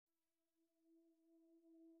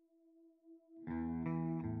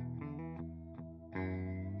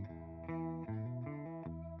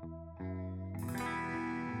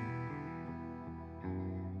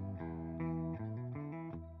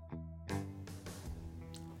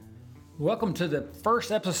Welcome to the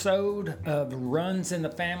first episode of Runs in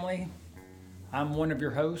the Family. I'm one of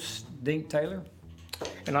your hosts, Dink Taylor.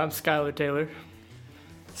 And I'm Skylar Taylor.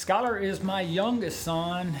 Skylar is my youngest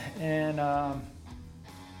son, and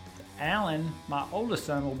Alan, my oldest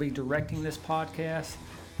son, will be directing this podcast.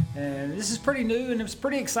 And this is pretty new and it's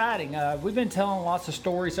pretty exciting. We've been telling lots of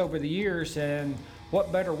stories over the years, and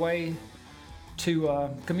what better way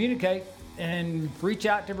to communicate and reach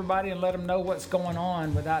out to everybody and let them know what's going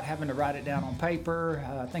on without having to write it down on paper.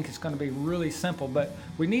 I think it's going to be really simple, but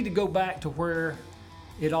we need to go back to where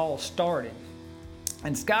it all started.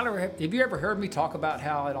 And Skylar, have you ever heard me talk about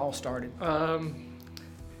how it all started?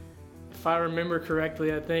 If I remember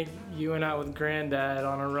correctly, I think you went out with Granddad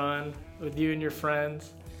on a run with you and your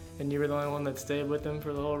friends, and you were the only one that stayed with him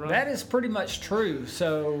for the whole run. That is pretty much true.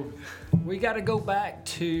 So we got to go back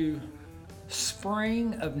to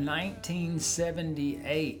spring of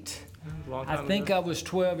 1978. I think I was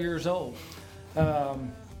 12 years old.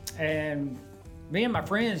 And me and my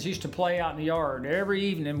friends used to play out in the yard. Every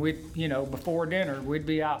evening, before dinner, we'd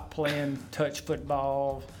be out playing touch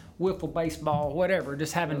football, wiffle baseball, whatever,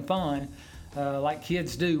 just having fun, like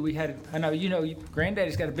kids do.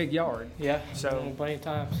 Granddaddy's got a big yard. Yeah, so plenty of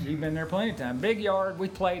times. You've been there plenty of times. Big yard, we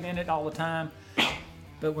played in it all the time.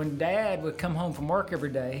 But when Dad would come home from work every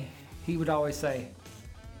day, he would always say,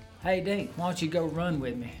 "Hey, Dink, why don't you go run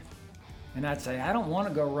with me?" And I'd say, "I don't want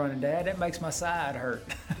to go running, Dad. That makes my side hurt."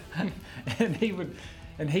 and he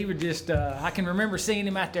would just, I can remember seeing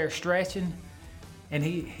him out there stretching, and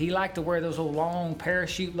he liked to wear those little long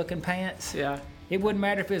parachute-looking pants. Yeah. It wouldn't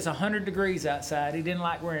matter if it was 100 degrees outside. He didn't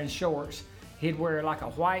like wearing shorts. He'd wear like a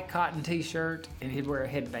white cotton T-shirt, and he'd wear a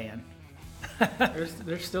headband.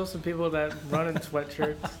 There's still some people that run in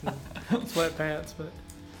sweatshirts and sweatpants, but...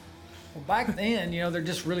 Well, back then, there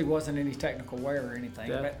just really wasn't any technical wear or anything.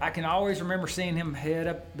 Yeah. But I can always remember seeing him head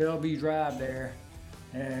up Bellevue Drive there.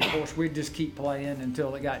 And, of course, we'd just keep playing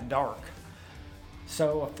until it got dark.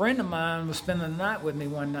 So a friend of mine was spending the night with me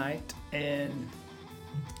one night, and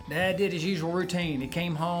Dad did his usual routine. He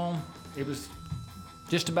came home. It was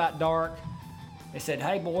just about dark. They said,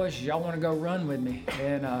 "Hey, boys, y'all want to go run with me?"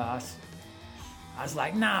 And I was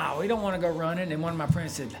like, "Nah, we don't want to go running." And one of my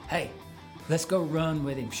friends said, "Hey, let's go run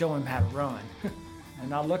with him, show him how to run."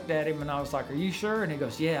 And I looked at him and I was like, "Are you sure?" And he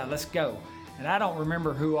goes, "Yeah, let's go." And I don't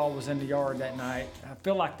remember who all was in the yard that night. I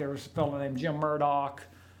feel like there was a fellow named Jim Murdoch,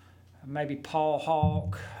 maybe Paul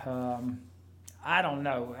Hawk. I don't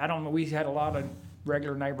know. We had a lot of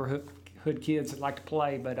regular neighborhood kids that liked to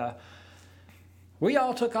play, but we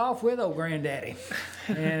all took off with old Granddaddy.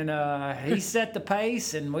 And he set the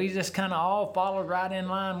pace, and we just kind of all followed right in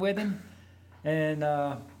line with him. And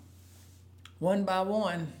one by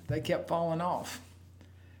one, they kept falling off.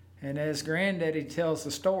 And as Granddaddy tells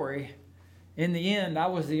the story, in the end, I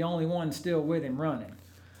was the only one still with him running.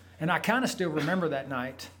 And I kind of still remember that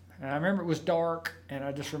night. And I remember it was dark, and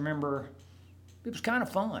I just remember it was kind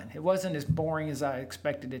of fun. It wasn't as boring as I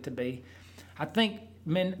expected it to be. I think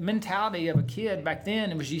mentality of a kid back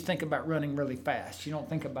then was you think about running really fast. You don't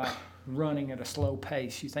think about running at a slow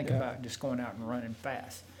pace. You think about just going out and running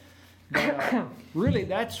fast. But really,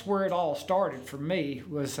 that's where it all started for me,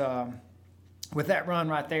 was with that run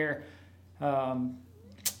right there.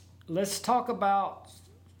 Let's talk about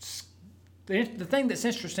the thing that's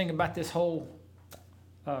interesting about this whole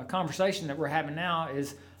conversation that we're having now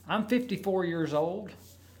is I'm 54 years old.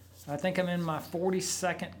 I think I'm in my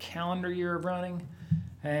 42nd calendar year of running.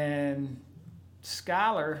 And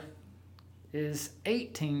Skylar is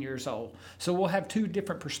 18 years old. So we'll have two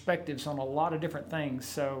different perspectives on a lot of different things.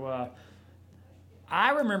 So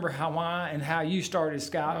I remember how you started,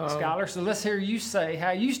 Skylar. So let's hear you say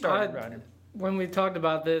how you started running. When we talked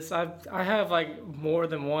about this, I have like more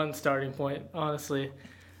than one starting point, honestly.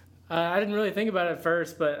 I didn't really think about it at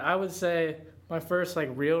first, but I would say my first like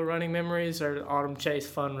real running memories are Autumn Chase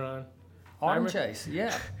Fun Run. Autumn Chase,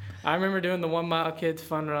 yeah. I remember doing the 1 Mile Kids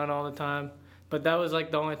Fun Run all the time, but that was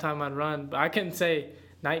like the only time I'd run. But I couldn't say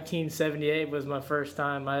 1978 was my first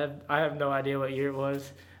time. I have no idea what year it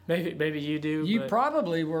was. Maybe you do. You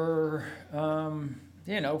probably were,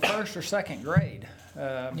 first or second grade.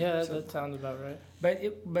 That sounds about right.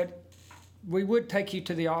 But we would take you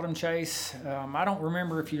to the Autumn Chase. I don't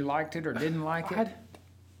remember if you liked it or didn't like it.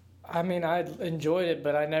 I enjoyed it,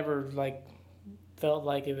 but I never felt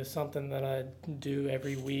like it was something that I'd do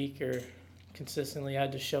every week or consistently. I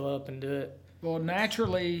had to show up and do it. Well,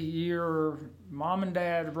 naturally, your mom and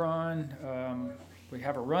dad run. We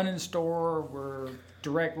have a running store. We're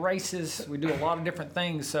direct races. We do a lot of different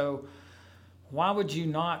things. So why would you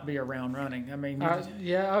not be around running? I mean,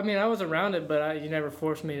 I was around it, but you never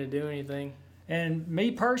forced me to do anything. And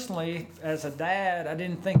me personally, as a dad, I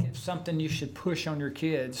didn't think it's something you should push on your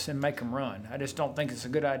kids and make them run. I just don't think it's a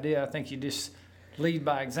good idea. I think you just lead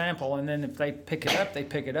by example, and then if they pick it up, they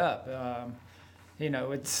pick it up.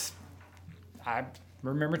 I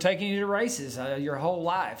remember taking you to races your whole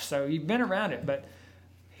life, so you've been around it. But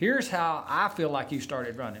here's how I feel like you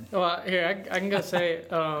started running. Well, here, I can go say,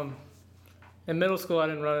 in middle school, I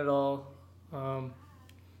didn't run at all.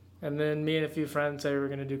 And then me and a few friends said we were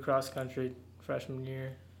going to do cross country freshman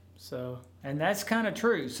year. So. And that's kind of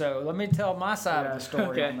true. So let me tell my side of the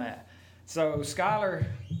story on that. So, Skylar,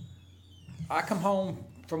 I come home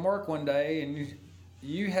from work one day, and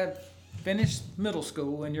you have finished middle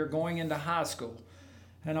school, and you're going into high school.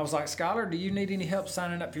 And I was like, Skylar, do you need any help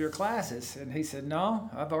signing up for your classes? And he said,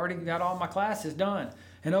 no, I've already got all my classes done.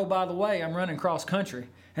 And oh, by the way, I'm running cross country.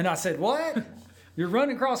 And I said, what? You're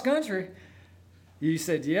running cross country? You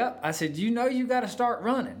said, yep. I said, you know you got to start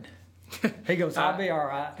running. He goes, I'll be all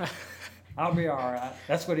right. I'll be all right.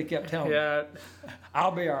 That's what he kept telling me. Yeah.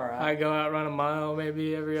 I'll be all right. I go out, run a mile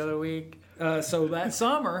maybe every other week. So that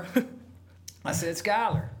summer, I said,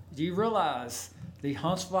 Skylar, do you realize the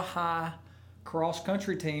Huntsville High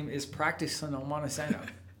cross-country team is practicing on Monte Sano?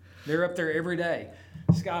 They're up there every day.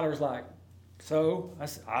 Skylar's like, so? I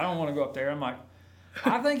said, I don't want to go up there. I'm like,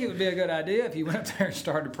 I think it would be a good idea if you went up there and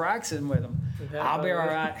started practicing with them. I'll be all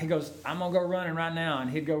right. He goes, I'm going to go running right now. And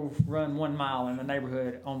he'd go run 1 mile in the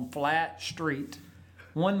neighborhood on flat street.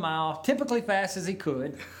 1 mile, typically fast as he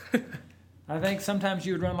could. I think sometimes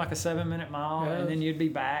you would run like a 7-minute mile, and then you'd be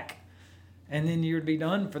back. And then you'd be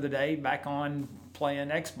done for the day, back on playing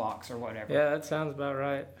Xbox or whatever. Yeah, that sounds about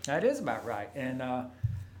right. That is about right. And I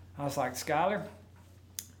was like, Skylar,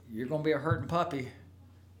 you're going to be a hurting puppy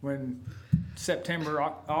when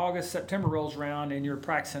September rolls around and you're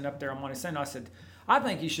practicing up there on Monte Sano. I said, I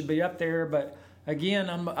think you should be up there, but again,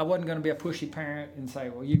 I wasn't going to be a pushy parent and say,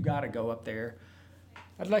 well, you've got to go up there.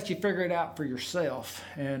 I'd let you figure it out for yourself.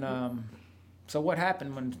 And so what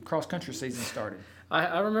happened when cross-country season started?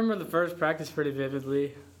 I remember the first practice pretty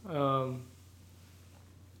vividly.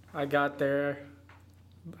 I got there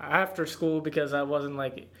after school because I wasn't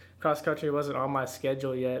cross-country wasn't on my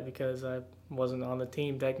schedule yet because I wasn't on the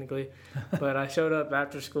team technically. But I showed up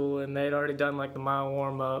after school and they'd already done the mile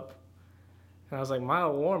warm-up. And I was like,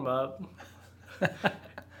 mile warm-up?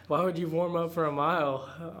 Why would you warm up for a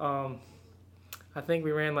mile? I think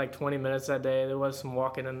we ran 20 minutes that day. There was some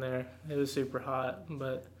walking in there. It was super hot,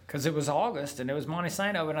 but... Because it was August and it was Monte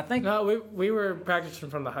Sano, and I think... No, we were practicing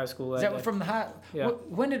from the high school that day. From the high... Yeah.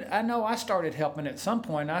 When did... I know I started helping at some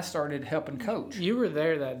point. I started helping coach. You were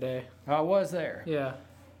there that day. I was there. Yeah.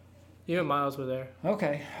 You and Miles were there.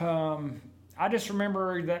 Okay. I just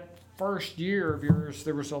remember that first year of yours,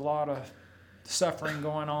 there was a lot of suffering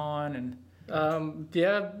going on. And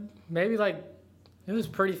yeah, maybe it was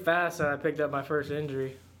pretty fast that I picked up my first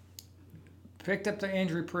injury. Picked up the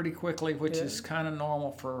injury pretty quickly, which is kind of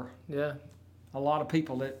normal for a lot of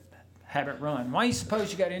people that haven't run. Why do you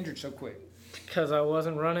suppose you got injured so quick? Because I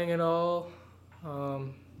wasn't running at all.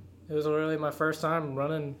 It was really my first time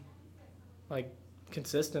running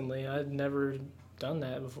consistently. I'd never done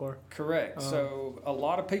that before. Correct. So a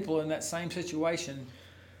lot of people in that same situation,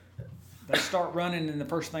 they start running and the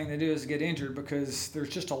first thing they do is get injured because there's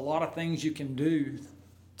just a lot of things you can do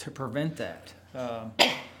to prevent that.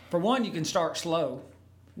 For one, you can start slow.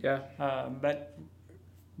 Yeah. But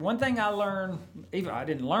one thing I learned, I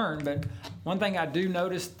didn't learn, but one thing I do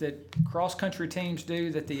notice that cross-country teams do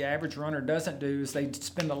that the average runner doesn't do is they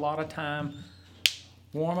spend a lot of time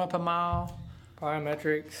warm up a mile.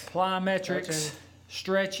 Plyometrics,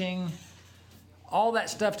 stretching. All that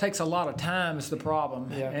stuff takes a lot of time is the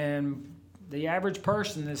problem. Yeah. And the average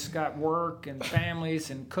person that's got work and families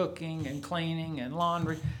and cooking and cleaning and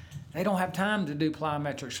laundry, they don't have time to do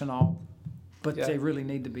plyometrics and all, but they really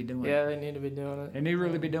need to be doing it. Yeah, they need to be doing it. They need to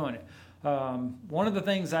really be doing it. One of the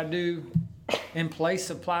things I do in place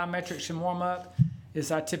of plyometrics and warm-up is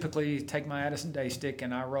I typically take my Addison Day stick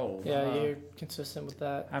and I roll. Yeah, you're consistent with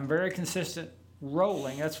that. I'm very consistent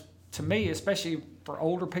rolling. That's, to me, especially for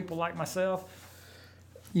older people like myself,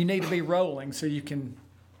 you need to be rolling so you can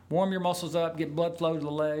warm your muscles up, get blood flow to the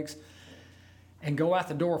legs, and go out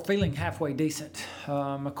the door feeling halfway decent.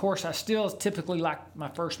 Of course, I still typically like my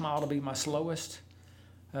first mile to be my slowest,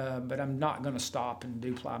 but I'm not going to stop and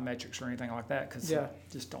do plyometrics or anything like that because I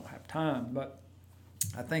just don't have time. But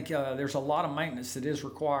I think there's a lot of maintenance that is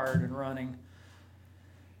required in running,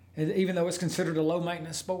 even though it's considered a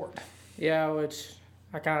low-maintenance sport. Yeah, which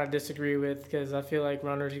I kind of disagree with because I feel like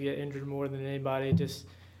runners get injured more than anybody. Just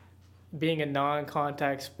being a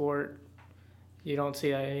non-contact sport, you don't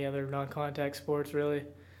see any other non-contact sports really.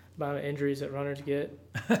 amount of injuries that runners get.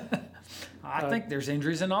 I think there's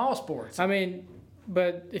injuries in all sports. I mean,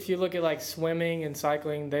 but if you look at like swimming and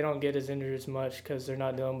cycling, they don't get as injured as much because they're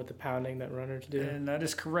not dealing with the pounding that runners do. And that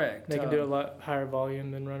is correct. They can do a lot higher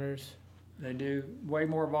volume than runners. They do way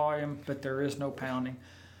more volume, but there is no pounding.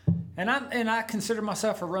 And I consider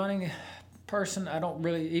myself a running person. I don't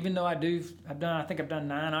really, even though I think I've done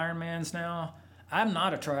 9 Ironmans now. I'm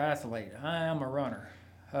not a triathlete. I am a runner.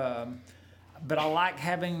 But I like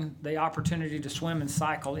having the opportunity to swim and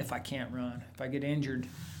cycle if I can't run. If I get injured,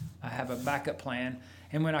 I have a backup plan.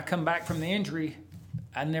 And when I come back from the injury,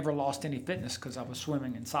 I never lost any fitness because I was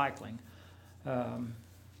swimming and cycling. When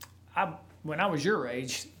I was your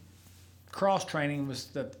age, cross training was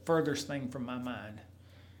the furthest thing from my mind.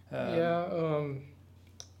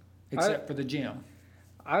 Except for the gym.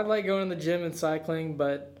 I like going to the gym and cycling,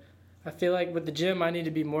 but I feel like with the gym, I need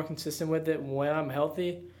to be more consistent with it when I'm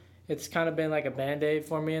healthy. It's kind of been like a Band-Aid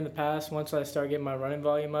for me in the past once I start getting my running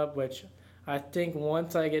volume up, which I think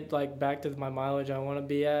once I get like back to my mileage I want to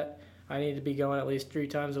be at, I need to be going at least 3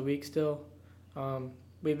 times a week still.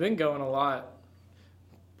 We've been going a lot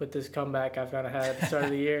with this comeback I've kind of had at the start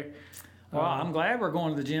of the year. Well, I'm glad we're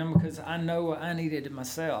going to the gym because I know I needed it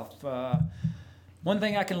myself. One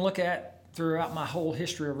thing I can look at throughout my whole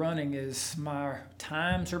history of running is my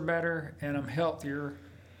times are better and I'm healthier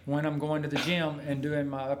when I'm going to the gym and doing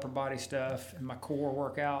my upper body stuff and my core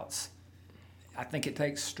workouts. I think it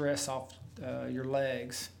takes stress off your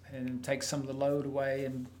legs and takes some of the load away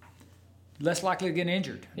and less likely to get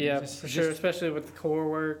injured. Yeah, for sure, especially with the core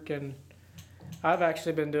work. And I've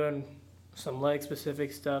actually been doing some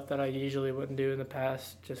leg-specific stuff that I usually wouldn't do in the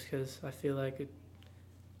past just because I feel like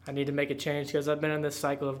I need to make a change because I've been in this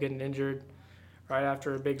cycle of getting injured right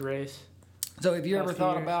after a big race. So have you ever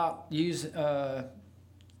thought about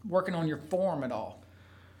working on your form at all?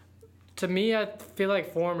 To me, I feel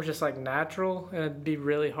like form is just like natural and it'd be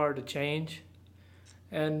really hard to change.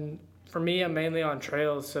 And for me, I'm mainly on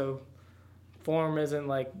trails, so form isn't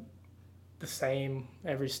like the same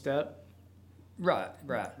every step. Right.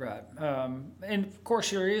 And of course,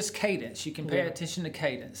 there is cadence. You can pay attention to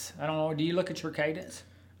cadence. I don't know. Do you look at your cadence?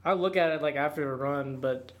 I look at it like after a run,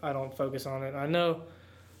 but I don't focus on it. I know,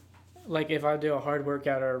 like if I do a hard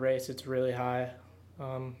workout or a race, it's really high.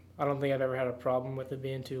 I don't think I've ever had a problem with it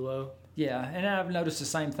being too low. Yeah, and I've noticed the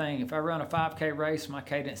same thing. If I run a 5K race, my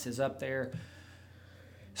cadence is up there.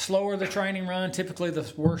 Slower the training run, typically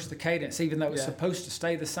the worse the cadence, even though it's supposed to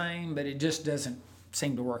stay the same, but it just doesn't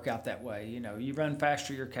seem to work out that way. You know, you run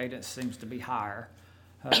faster, your cadence seems to be higher.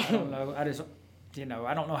 I don't know. I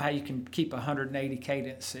don't know how you can keep 180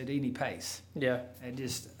 cadence at any pace. Yeah.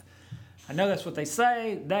 I know that's what they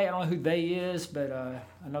say. I don't know who they is, but I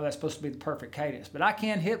know that's supposed to be the perfect cadence. But I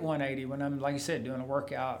can hit 180 when I'm, like you said, doing a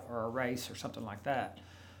workout or a race or something like that.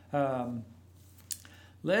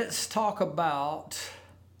 Let's talk about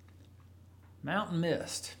Mountain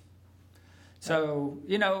Mist. So,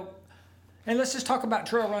 and let's just talk about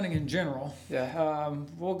trail running in general. Yeah.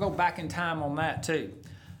 We'll go back in time on that too.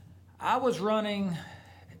 I was running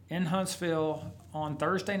in Huntsville on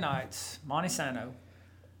Thursday nights, Monte Sano,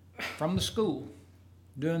 from the school,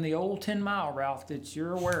 doing the old 10-mile route that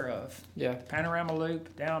you're aware of. Yeah. Panorama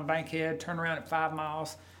Loop, down Bankhead, turn around at 5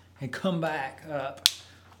 miles, and come back up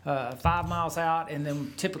 5 miles out. And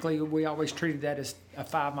then typically we always treated that as a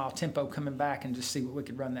 5-mile tempo coming back and just see what we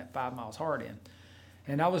could run that 5 miles hard in.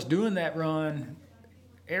 And I was doing that run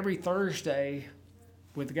every Thursday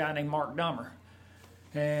with a guy named Mark Dummer.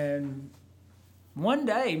 And one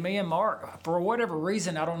day, me and Mark, for whatever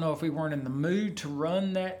reason, I don't know if we weren't in the mood to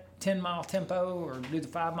run that 10-mile tempo or do the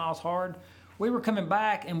 5 miles hard, we were coming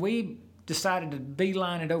back and we decided to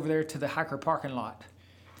beeline it over there to the hiker parking lot.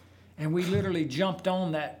 And we literally jumped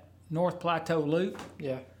on that North Plateau Loop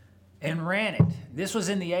and ran it. This was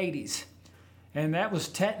in the 80s. And that was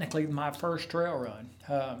technically my first trail run.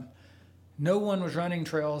 No one was running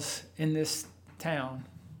trails in this town,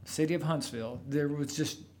 city of Huntsville. There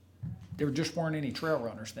just weren't any trail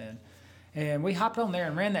runners then. And we hopped on there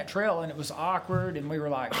and ran that trail, and it was awkward, and we were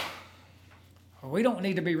like, we don't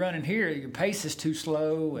need to be running here. Your pace is too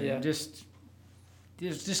slow, and it's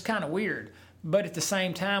just kind of weird. But at the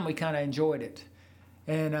same time, we kind of enjoyed it.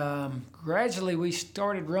 And gradually we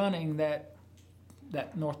started running that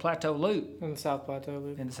North Plateau Loop. In the South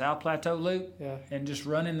Plateau Loop. Yeah. And just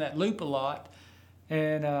running that loop a lot.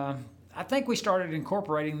 And I think we started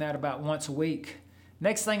incorporating that about once a week.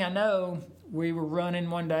 Next thing I know, we were running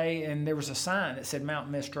one day and there was a sign that said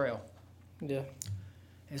Mountain Mist Trail. Yeah.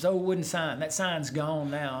 It's an old wooden sign. That sign's gone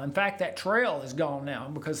now. In fact, that trail is gone now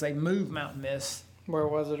because they moved Mountain Mist. Where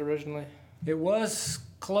was it originally? It was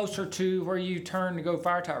closer to where you turn to go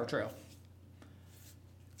Fire Tower Trail.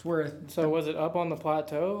 It's where. So was it up on the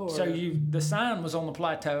plateau? Or? So the sign was on the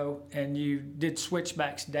plateau, and you did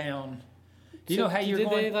switchbacks down. Do you know how you're did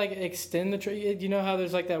going? Did they like extend the trail? Do you know how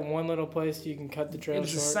there's like that one little place you can cut the trail It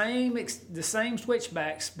was short? the same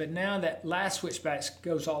switchbacks, but now that last switchbacks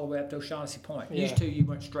goes all the way up to O'Shaughnessy Point. Yeah. Used to, you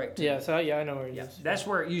went straight to. Yeah, so I know where it is. Yeah, that's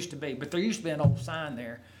where it used to be. But there used to be an old sign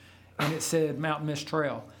there, and it said Mountain Mist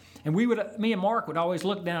Trail. And me and Mark would always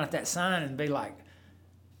look down at that sign and be like,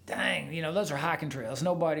 dang, those are hiking trails.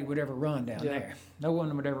 Nobody would ever run down there. No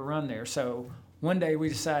one would ever run there. So one day we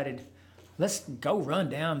decided, let's go run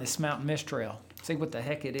down this Mountain Mist Trail, see what the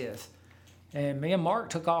heck it is. And me and Mark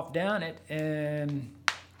took off down it, and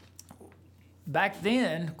back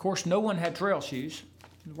then, of course, no one had trail shoes.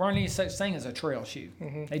 There weren't any such thing as a trail shoe.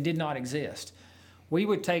 Mm-hmm. They did not exist. We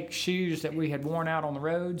would take shoes that we had worn out on the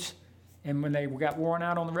roads, and when they got worn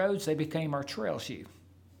out on the roads, they became our trail shoe.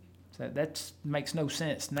 So that makes no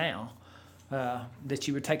sense now, that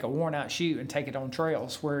you would take a worn out shoe and take it on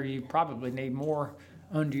trails where you probably need more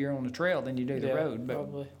under you on the trail than you do the road. But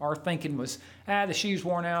probably. Our thinking was, the shoe's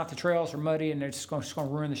worn out, the trails are muddy, and they're just going to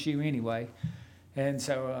ruin the shoe anyway. And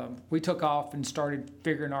so we took off and started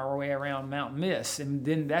figuring our way around Mountain Mist. And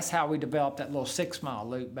then that's how we developed that little 6 mile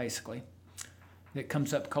loop, basically, that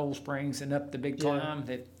comes up Cold Springs and up the big climb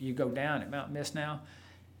that you go down at Mountain Mist now.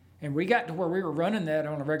 And we got to where we were running that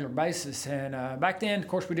on a regular basis. And back then, of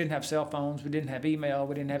course, we didn't have cell phones. We didn't have email.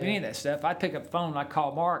 We didn't have any of that stuff. I'd pick up the phone and I'd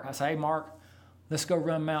call Mark. I'd say, hey, Mark, let's go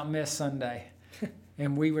run Mountain Mist Sunday.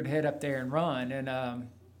 And we would head up there and run. And,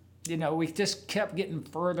 we just kept getting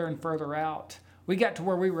further and further out. We got to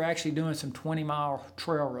where we were actually doing some 20-mile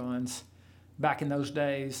trail runs back in those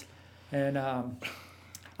days. And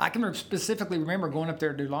I can specifically remember going up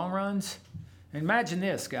there to do long runs. And imagine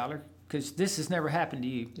this, Skyler, because this has never happened to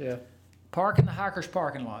you. Yeah. Park in the hiker's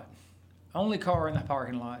parking lot. Only car in the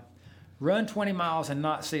parking lot. Run 20 miles and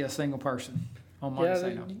not see a single person on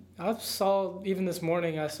Montesano. Even this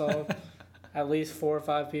morning, I saw at least 4 or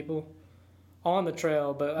 5 people on the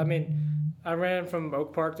trail. But, I ran from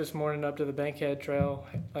Oak Park this morning up to the Bankhead Trail,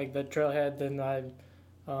 like the trailhead. Then I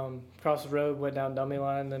crossed the road, went down Dummy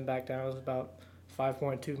Line, then back down. It was about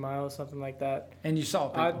 5.2 miles, something like that. And you saw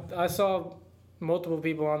people? I saw multiple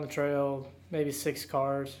people on the trail, maybe 6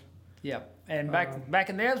 cars. Yep. And back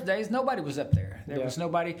in those days, nobody was up there. There was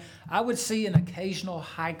nobody. I would see an occasional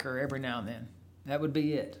hiker every now and then. That would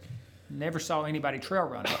be it. Never saw anybody trail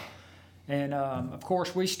running. And, of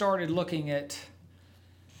course, we started looking at...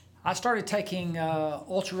 I started taking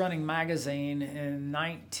Ultra Running Magazine in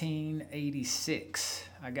 1986.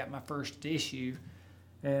 I got my first issue,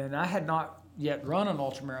 and I had not yet run an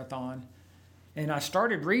ultramarathon. And I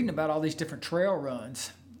started reading about all these different trail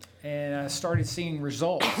runs, and I started seeing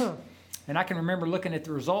results. And I can remember looking at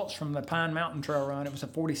the results from the Pine Mountain Trail Run. It was a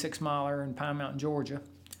 46-miler in Pine Mountain, Georgia.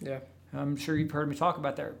 Yeah. I'm sure you've heard me talk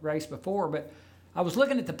about that race before, but I was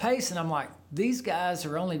looking at the pace, and I'm like, these guys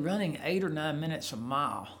are only running 8 or 9 minutes a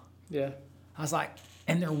mile. Yeah. I was like,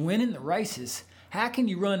 and they're winning the races. How can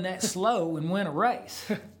you run that slow and win a race?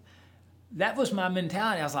 That was my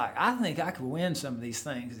mentality. I was like, I think I could win some of these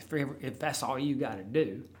things if that's all you got to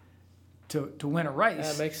do to win a race.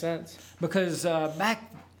 That makes sense. Because back,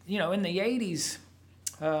 in the 80s,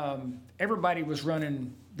 everybody was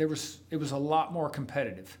running. It was a lot more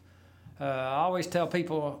competitive. I always tell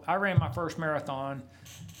people, I ran my first marathon,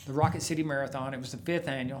 the Rocket City Marathon. It was the 5th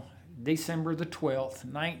annual. December the 12th,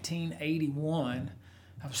 1981.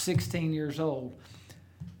 I was 16 years old.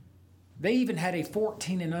 They even had a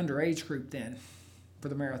 14 and under age group then for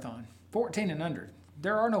the marathon. 14 and under.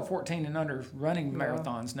 There are no 14 and under running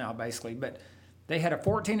marathons now, basically, but they had a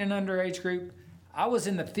 14 and under age group. I was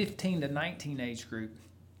in the 15 to 19 age group.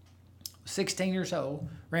 16 years old,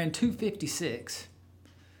 ran 2:56.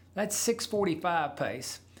 That's 6:45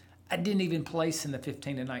 pace. I didn't even place in the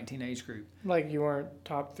 15 to 19 age group. Like you weren't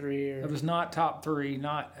top 3 or... It was not top 3.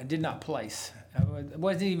 I did not place. It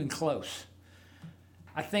wasn't even close.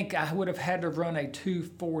 I think I would have had to run a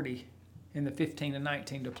 2:40 in the 15 to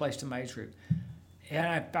 19 to place to my age group.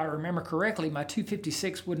 And if I remember correctly, my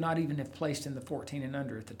 2:56 would not even have placed in the 14 and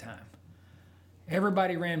under at the time.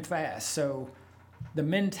 Everybody ran fast. So the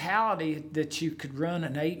mentality that you could run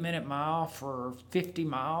an 8-minute mile for 50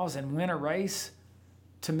 miles and win a race,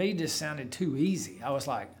 to me, just sounded too easy. I was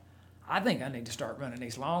like, I think I need to start running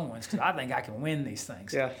these long ones because I think I can win these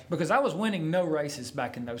things. Yeah. Because I was winning no races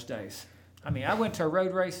back in those days. I went to a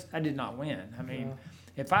road race, I did not win.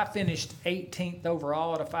 If I finished 18th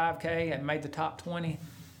overall at a 5K and made the top 20,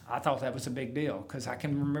 I thought that was a big deal because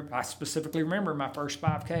I specifically remember my first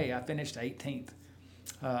 5K, I finished 18th.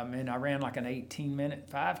 And I ran like an 18-minute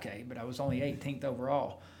 5K, but I was only 18th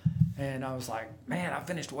overall. And I was like, man, I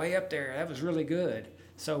finished way up there. That was really good.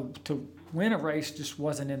 So to win a race just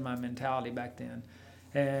wasn't in my mentality back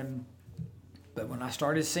then. But when I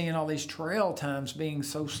started seeing all these trail times being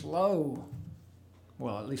so slow,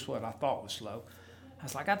 well, at least what I thought was slow, I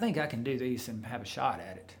was like, I think I can do these and have a shot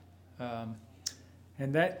at it.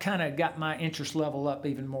 And that kind of got my interest level up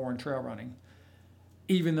even more in trail running,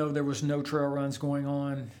 even though there was no trail runs going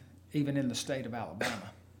on, even in the state of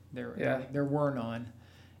Alabama. There were none.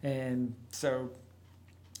 And so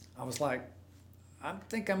I was like, I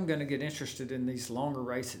think I'm going to get interested in these longer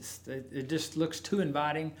races. It just looks too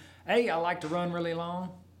inviting. A, I like to run really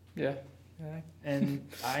long. Yeah. And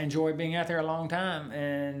I enjoy being out there a long time.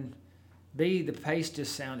 And B, the pace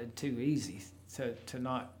just sounded too easy to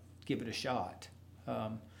not give it a shot.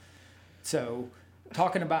 So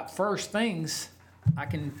talking about first things, I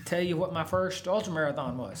can tell you what my first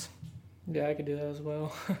ultramarathon was. Yeah, I could do that as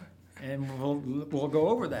well. And we'll go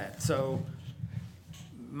over that. So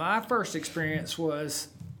my first experience was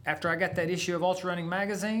after I got that issue of Ultra Running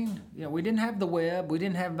Magazine. You know, we didn't have the web. We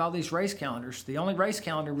didn't have all these race calendars. The only race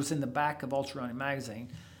calendar was in the back of Ultra Running Magazine.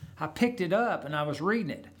 I picked it up and I was reading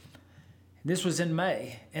it. This was in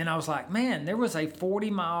May. And I was like, man, there was a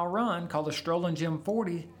 40-mile run called the Strolling Jim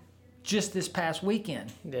 40 just this past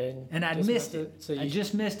weekend. Yeah, and I'd missed it. So I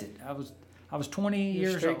just missed it. I was 20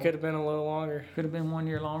 years old. Could have been a little longer. Could have been 1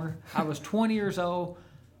 year longer. I was 20 years old.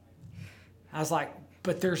 I was like,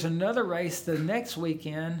 but there's another race the next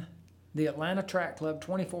weekend, the Atlanta Track Club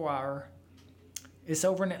 24-hour. It's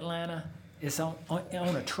over in Atlanta. It's on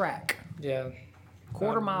a track. Yeah.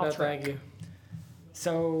 Quarter-mile track. Thank you.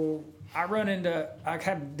 So I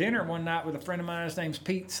had dinner one night with a friend of mine. His name's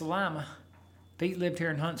Pete Salima. Pete lived here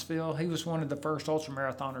in Huntsville. He was one of the first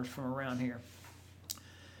ultramarathoners from around here.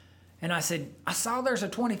 And I said, I saw there's a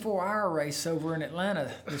 24-hour race over in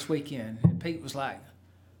Atlanta this weekend. And Pete was like,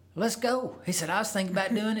 let's go. He said, I was thinking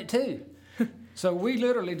about doing it too. So we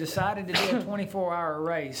literally decided to do a 24-hour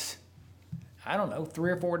race, I don't know,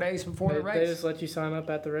 3 or 4 days before the race. They just let you sign up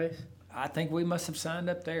at the race? I think we must have signed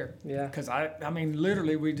up there. Yeah. Because,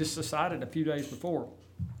 literally we just decided a few days before.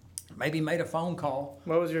 Maybe made a phone call.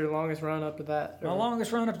 What was your longest run up to that? My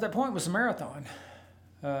longest run up to that point was a marathon.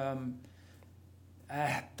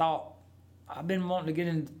 I thought, I've been wanting to get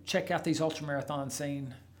in, check out these ultramarathon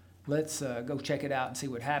scene. Let's go check it out and see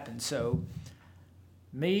what happens. So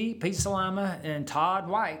me, Pete Salima, and Todd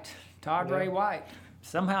Ray White,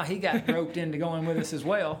 somehow he got roped into going with us as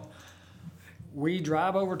well. We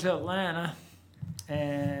drive over to Atlanta,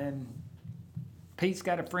 and Pete's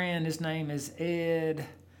got a friend. His name is Ed,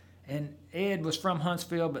 and Ed was from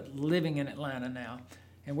Huntsville but living in Atlanta now.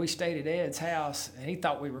 And we stayed at Ed's house, and he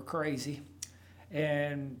thought we were crazy.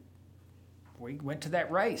 And we went to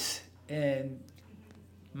that race. And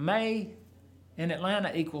May in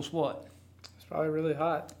Atlanta equals what? It's probably really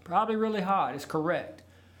hot. Probably really hot, is correct.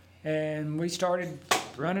 And we started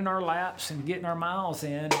running our laps and getting our miles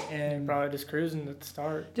in. And probably just cruising at the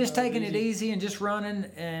start. Just taking it easy and just running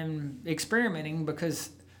and experimenting because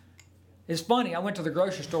it's funny. I went to the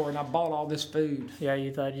grocery store and I bought all this food. Yeah,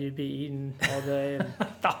 you thought you'd be eating all day. And I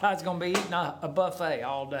thought I was going to be eating a buffet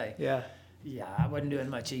all day. Yeah. Yeah, I wasn't doing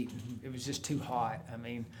much eating. It was just too hot.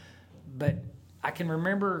 But I can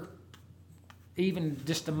remember even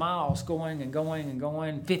just the miles going and going and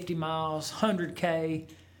going, 50 miles, 100K.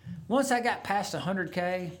 Once I got past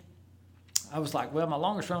 100K, I was like, well, my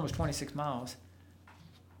longest run was 26 miles.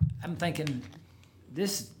 I'm thinking,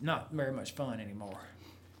 this is not very much fun anymore.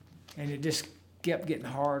 And it just kept getting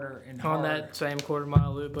harder and harder. On that same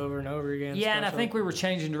quarter-mile loop over and over again. Yeah, and I think we were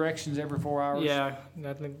changing directions every 4 hours. Yeah,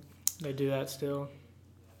 I think they do that still.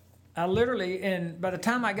 I literally, and by the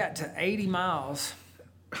time I got to 80 miles,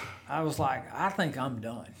 I was like, I think I'm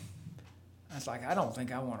done. I was like, I don't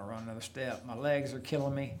think I want to run another step. My legs are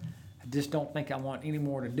killing me. I just don't think I want any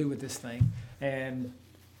more to do with this thing. And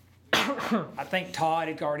I think Todd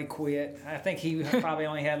had already quit. I think he probably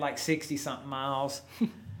only had like 60-something miles.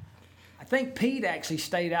 I think Pete actually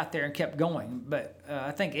stayed out there and kept going. But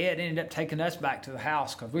I think Ed ended up taking us back to the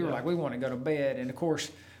house because we were like, we want to go to bed. And, of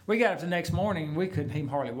course, we got up the next morning and we couldn't even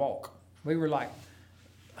hardly walk. We were like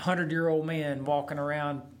 100-year-old men walking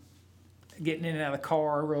around, getting in and out of the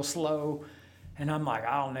car real slow. And I'm like,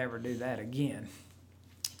 I'll never do that again.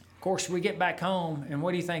 Of course, we get back home, and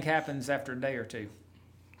what do you think happens after a day or two?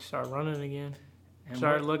 Start running again. And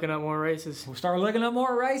Start looking up more races. We'll start looking up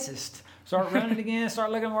more races. Start running again,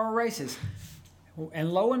 start looking at more races.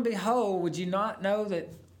 And lo and behold, would you not know that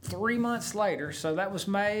 3 months later, so that was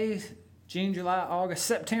May, June, July, August,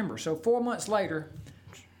 September. So 4 months later,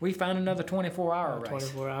 we found another 24-hour race.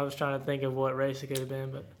 24. I was trying to think of what race it could have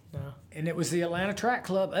been, but no. And it was the Atlanta Track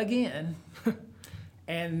Club again.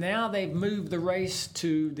 And now they've moved the race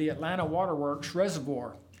to the Atlanta Waterworks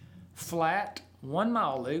Reservoir. Flat, 1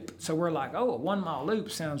 mile loop. So we're like, oh, a 1 mile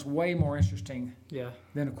loop sounds way more interesting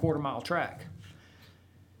than a quarter-mile track.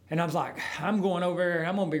 And I was like, I'm going over there.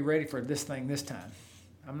 I'm going to be ready for this thing this time.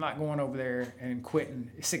 I'm not going over there and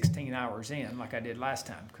quitting 16 hours in like I did last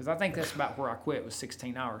time, because I think that's about where I quit, was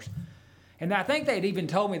 16 hours. And I think they'd even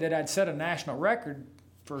told me that I'd set a national record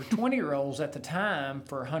for 20-year-olds at the time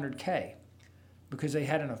for 100K, because they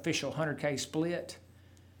had an official 100K split.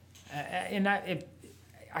 And I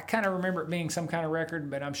kind of remember it being some kind of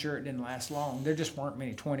record, but I'm sure it didn't last long. There just weren't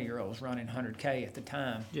many 20-year-olds running 100K at the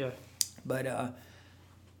time. Yeah. But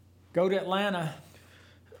go to Atlanta.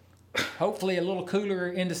 Hopefully a little cooler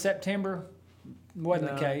into September. Wasn't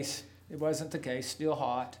the case. It wasn't the case. Still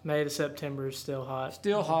hot. May to September is still hot.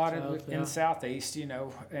 Still hot in the southeast, you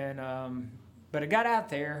know. And but I got out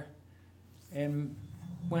there and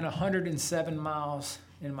went 107 miles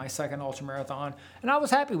in my second ultramarathon, and I was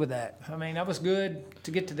happy with that. I mean, that was good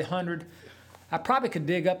to get to the 100. I probably could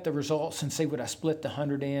dig up the results and see what I split the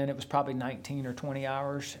 100 in. It was probably 19 or 20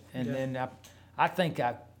 hours, and then I think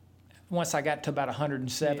once I got to about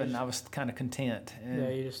 107, I was kind of content.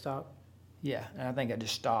 And you just stopped. Yeah, and I think I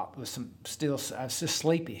just stopped. I was just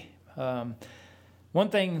sleepy. One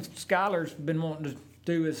thing Skylar's been wanting to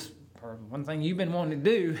do is, or one thing you've been wanting to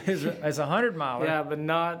do is a 100-miler. Yeah, but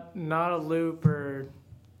not a loop or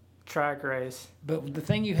track race. But the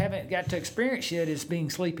thing you haven't got to experience yet is being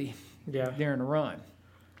sleepy. Yeah. During the run.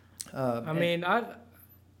 I mean, I've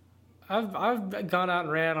gone out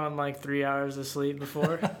and ran on like 3 hours of sleep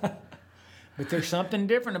before. But there's something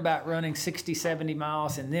different about running 60, 70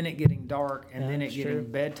 miles and then it getting dark and then it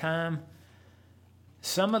getting bedtime.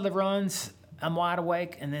 Some of the runs I'm wide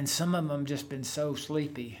awake, and then some of them just been so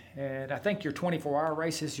sleepy. And I think your 24-hour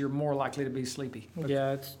races, you're more likely to be sleepy.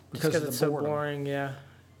 Yeah, it's because it's so boring. Yeah.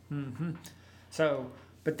 Mm-hmm. So,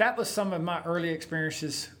 but that was some of my early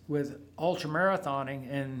experiences with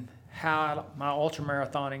ultramarathoning and how my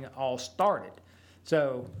ultramarathoning all started.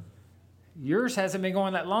 So yours hasn't been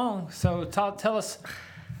going that long. So tell us,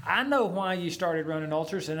 I know why you started running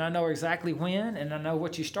ultras, and I know exactly when, and I know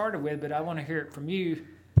what you started with, but I want to hear it from you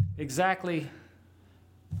exactly.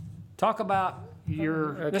 Talk about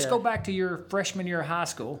let's go back to your freshman year of high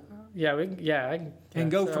school. And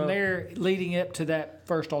go from there, leading up to that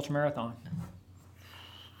first ultramarathon.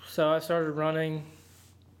 So I started running.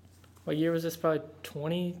 What year was this? Probably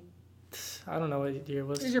 20. I don't know what year it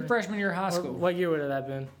was. It was your freshman year of high school. What year would have that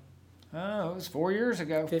been? Oh, it was 4 years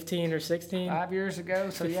ago. 15 or 16? 5 years ago.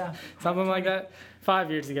 So yeah, something like that.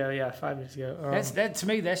 5 years ago. Yeah, 5 years ago. That to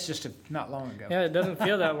me, that's just not long ago. Yeah, it doesn't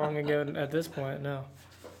feel that long ago at this point. No.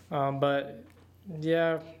 But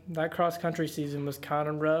yeah, that cross country season was kind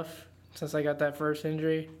of rough since I got that first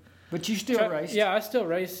injury. But you still raced? Yeah, I still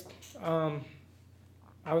raced.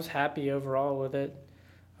 I was happy overall with it.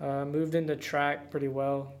 Moved into track pretty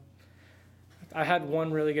well. I had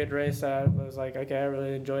one really good race that I was like, okay, I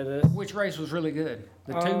really enjoy this. Which race was really good?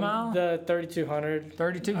 The 2 mile? The 3,200.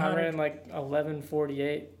 3,200? I ran like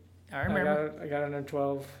 11:48. I remember. I got under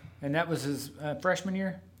 12. And that was his freshman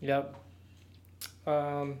year? Yep.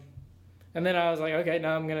 And then I was like, okay,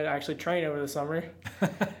 now I'm going to actually train over the summer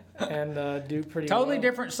and do pretty Totally well.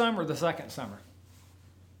 different summer the second summer.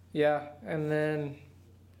 Yeah, and then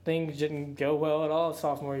things didn't go well at all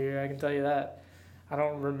sophomore year, I can tell you that. I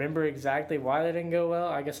don't remember exactly why they didn't go well.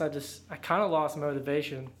 I guess I kind of lost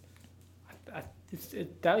motivation.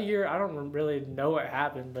 That year, I don't really know what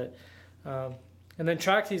happened, but and then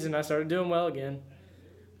track season, I started doing well again.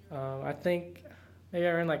 I think maybe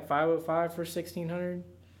I ran like 5:05 for 1,600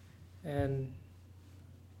 and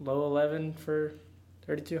low 11 for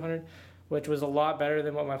 3,200, which was a lot better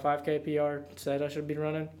than what my 5K PR said I should be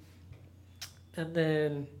running. And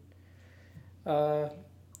then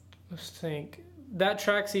let's think. That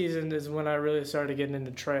track season is when I really started getting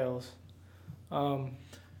into trails. To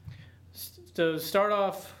start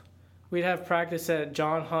off, we'd have practice at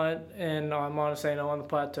John Hunt and Montesano on the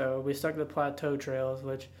plateau. We stuck to the plateau trails,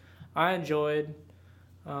 which I enjoyed.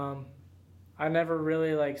 I never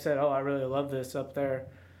really said, oh, I really love this up there.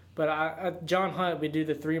 But at John Hunt, we do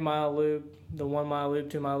the 3 mile loop, the 1 mile loop,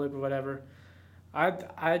 2 mile loop, or whatever.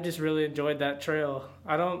 I just really enjoyed that trail.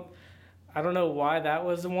 I don't know why that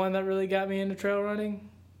was the one that really got me into trail running,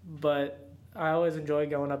 but I always enjoyed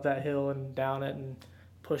going up that hill and down it and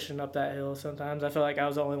pushing up that hill sometimes. I feel like I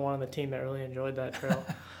was the only one on the team that really enjoyed that trail.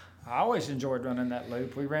 I always enjoyed running that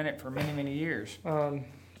loop. We ran it for many, many years. I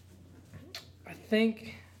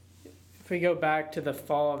think, if we go back to the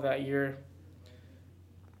fall of that year,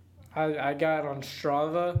 I got on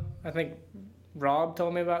Strava. I think Rob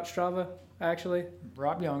told me about Strava, actually.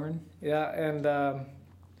 Rob Youngren. Yeah, and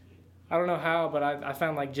I don't know how, but I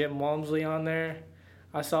found like Jim Walmsley on there.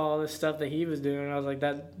 I saw all this stuff that he was doing, and I was like,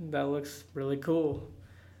 that looks really cool.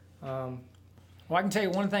 Well, I can tell you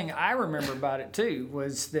one thing I remember about it too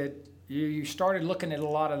was that you started looking at a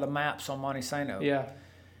lot of the maps on Monte Sano. Yeah.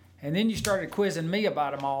 And then you started quizzing me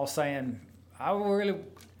about them all, saying,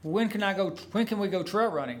 when can we go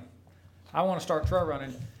trail running? I want to start trail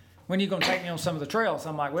running. When are you going to take me on some of the trails?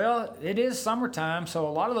 I'm like, well, it is summertime, so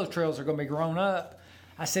a lot of those trails are going to be grown up.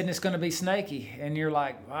 I said, and it's going to be snaky. And you're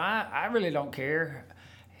like, well, I really don't care.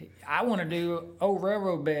 I want to do Old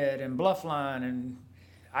Railroad Bed and Bluffline, and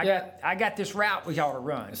I got this route we ought to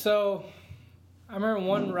run. So I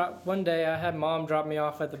remember one day I had Mom drop me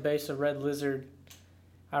off at the base of Red Lizard.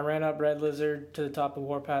 I ran up Red Lizard to the top of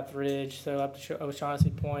Warpath Ridge, so up to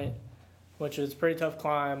O'Shaughnessy Point, which was a pretty tough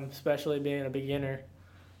climb, especially being a beginner.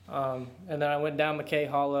 And then I went down McKay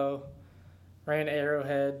Hollow, ran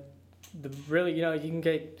Arrowhead. You can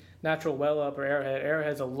get Natural Well up or Arrowhead.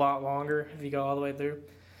 Arrowhead's a lot longer if you go all the way through.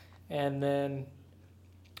 And then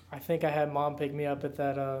I think I had Mom pick me up at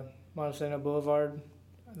that Montesano Boulevard.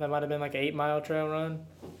 That might have been like an 8-mile trail run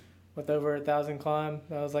with over 1,000 climb.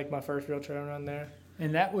 That was like my first real trail run there.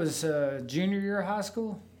 And that was junior year of high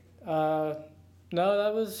school? No,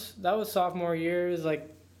 that was sophomore year. It was like,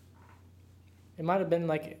 it might have been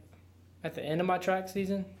like at the end of my track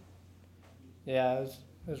season. Yeah, it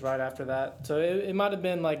was right after that. So it might have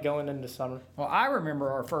been like going into summer. Well, I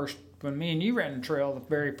remember when me and you ran the trail the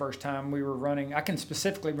very first time we were running. I can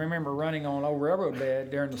specifically remember running on Old Railroad Bed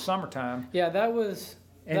during the summertime. Yeah, there was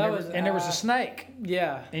a snake.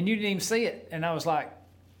 Yeah. And you didn't even see it. And I was like,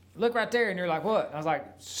 look right there. And you're like, what? I was like,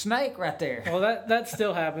 snake right there. Well, that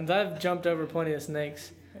still happens. I've jumped over plenty of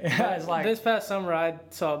snakes. Yeah, it's like, this past summer, I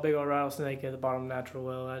saw a big old rattlesnake at the bottom of Natural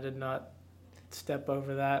Well. I did not step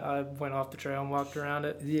over that. I went off the trail and walked around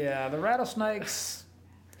it. Yeah, the rattlesnakes,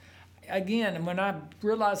 again, when I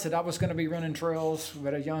realized that I was going to be running trails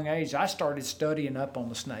at a young age, I started studying up on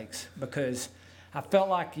the snakes because I felt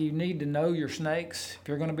like you need to know your snakes. If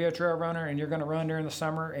you're going to be a trail runner and you're going to run during the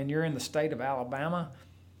summer and you're in the state of Alabama,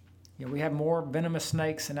 we have more venomous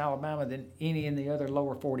snakes in Alabama than any in the other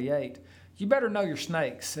lower 48. You better know your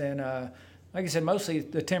snakes. And like I said, mostly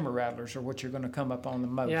the timber rattlers are what you're going to come up on the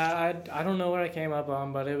most. Yeah, I don't know what I came up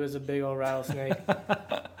on, but it was a big old rattlesnake.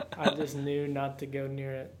 I just knew not to go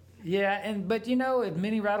near it. Yeah, but as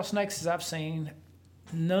many rattlesnakes as I've seen,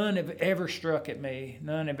 none have ever struck at me.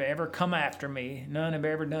 None have ever come after me. None have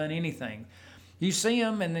ever done anything. You see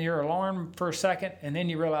them and then you're alarmed for a second, and then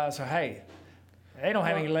you realize, oh, hey, they don't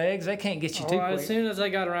have any legs. They can't get you too quick. As soon as I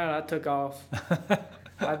got around, I took off.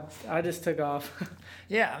 I just took off.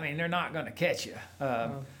 Yeah, I mean, they're not going to catch you.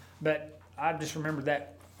 But I just remember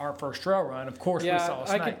that our first trail run, of course, we saw a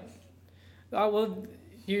snake.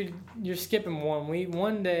 You're skipping one.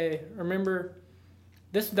 One day, remember,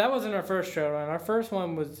 that wasn't our first trail run. Our first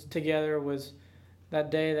one was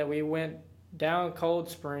that day that we went down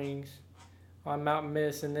Cold Springs on Mount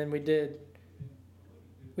Miss, and then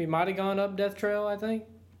we might have gone up Death Trail, I think.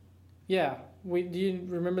 Yeah. Do you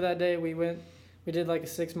remember that day we did like a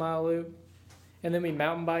 6-mile loop, and then we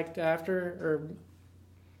mountain biked after, or?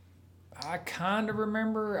 I kind of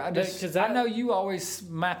remember. I know you always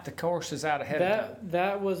map the courses out ahead of time.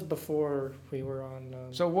 That was before we were on.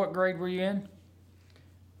 So what grade were you in?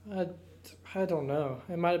 I don't know.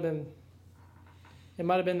 It might have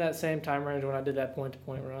been that same time range when I did that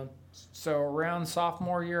point-to-point run. So around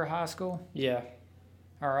sophomore year of high school? Yeah.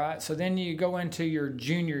 All right. So then you go into your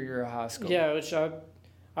junior year of high school. Yeah, which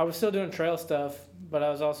I was still doing trail stuff, but I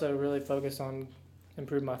was also really focused on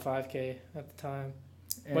improving my 5K at the time,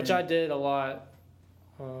 which I did a lot.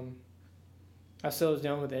 I still was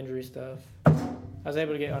dealing with injury stuff. I was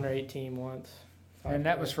able to get under 18 once. 5K. And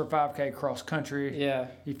that was for 5K cross country. Yeah.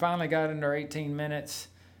 You finally got under 18 minutes,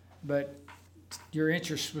 but your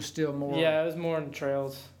interest was still more. Yeah, it was more in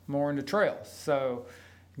trails. More into trails. So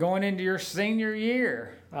going into your senior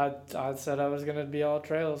year. I said I was going to be all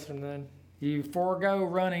trails from then. You forego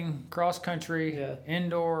running cross country,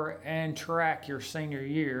 indoor, and track your senior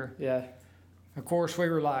year. Yeah. Of course, we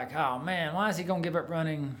were like, oh man, why is he going to give up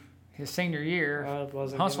running his senior year?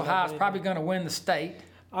 Huntsville High is probably going to win the state.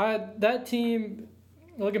 That team,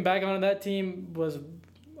 looking back on it, that team was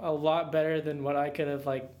a lot better than what I could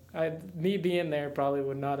have, me being there probably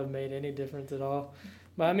would not have made any difference at all.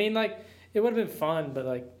 But I mean, it would have been fun, but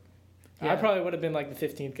I probably would have been like the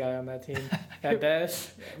 15th guy on that team at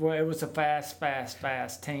best. Well, it was a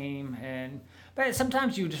fast team, but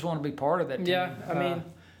sometimes you just want to be part of that team. Yeah, I mean,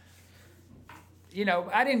 you know,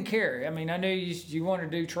 I didn't care. I mean, I knew you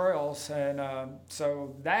wanted to do trails, and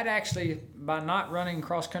so that actually, by not running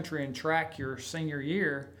cross country and track your senior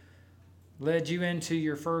year, led you into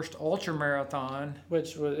your first ultra marathon.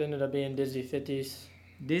 Which ended up being Dizzy 50s.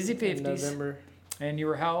 Dizzy 50s. In November. And you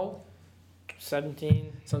were how old?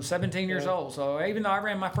 17. So 17 years old. So even though I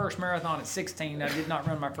ran my first marathon at 16, I did not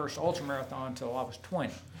run my first ultra marathon until I was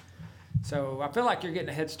 20. So I feel like you're getting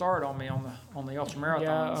a head start on me on the ultra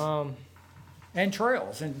marathons. Yeah, and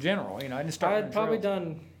trails in general. You know, I didn't start. I had probably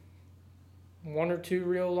done 1 or 2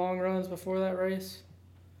 real long runs before that race.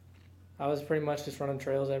 I was pretty much just running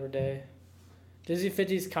trails every day. Dizzy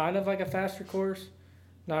 50 is kind of like a faster course.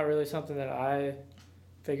 Not really something that I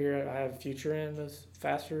figure I have a future in, those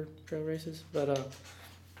faster trail races. But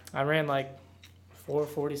I ran like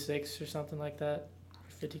 4:46 or something like that,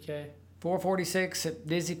 50K. 4:46 at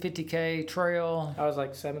Dizzy 50K trail. I was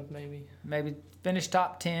like 7th maybe. Maybe finished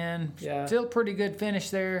top 10. Yeah. Still pretty good finish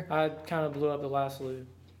there. I kind of blew up the last loop,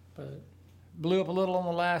 but blew up a little on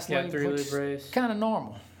the last loop. 3 loop race. Kind of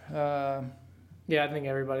normal. Yeah, I think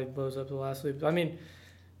everybody blows up the last loop. I mean,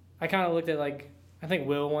 I kind of looked at like, I think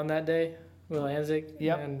Will won that day, Will Anzik.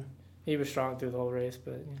 Yep. And he was strong through the whole race,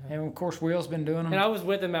 but. You know. And of course, Will's been doing them. And I was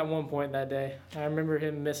with him at one point that day. I remember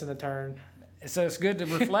him missing the turn. So it's good to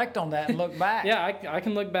reflect on that and look back. Yeah, I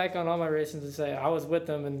can look back on all my races and say I was with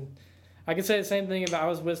them, and I can say the same thing about I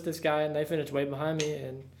was with this guy and they finished way behind me,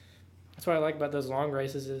 and that's what I like about those long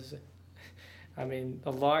races is, I mean,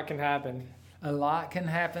 a lot can happen. A lot can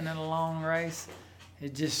happen in a long race.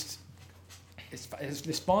 It just,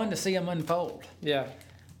 it's fun to see them unfold. Yeah.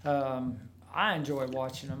 I enjoy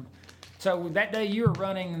watching them. So that day you were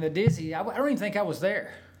running the Dizzy, I don't even think I was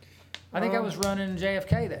there. I think I was running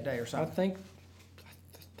JFK that day or I something. think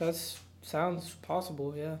that sounds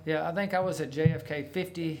possible, yeah. Yeah, I think I was at JFK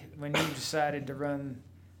 50 when you decided to run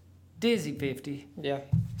Dizzy 50. Yeah.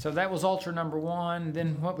 So that was ultra number 1.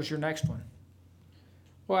 Then what was your next one?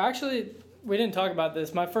 Well, actually, we didn't talk about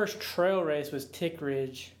this. My first trail race was Tick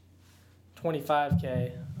Ridge,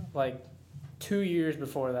 25K, like 2 years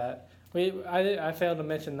before that. I failed to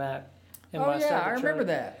mention that. Oh yeah, I remember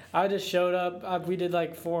that. I just showed up. We did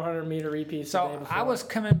like 400-meter repeats. So I was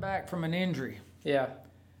coming back from an injury. Yeah.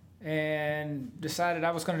 And decided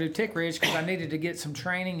I was going to do Tick Ridge because I needed to get some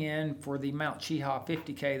training in for the Mount Cheaha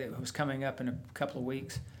 50K that was coming up in a couple of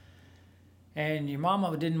weeks. And your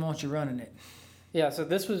mama didn't want you running it. Yeah, so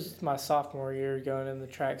this was my sophomore year going in the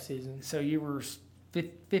track season. So you were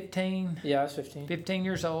 15? Yeah, I was 15. 15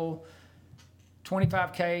 years old,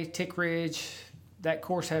 25K, Tick Ridge. That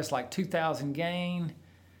course has like 2,000 gain.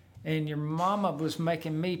 And your mama was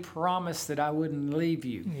making me promise that I wouldn't leave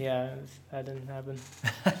you. Yeah, that didn't happen.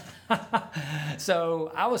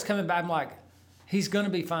 So I was coming back. I'm like, he's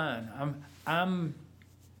gonna be fine. I'm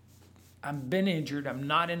been injured. I'm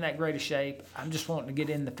not in that great of shape. I'm just wanting to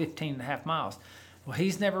get in the 15.5 miles. Well,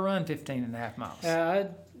 he's never run 15.5 miles. Yeah, I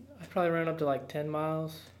probably ran up to like 10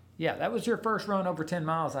 miles. Yeah, that was your first run over 10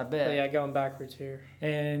 miles, I bet. But yeah, going backwards here.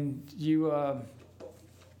 And you,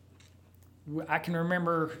 I can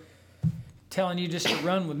remember telling you just to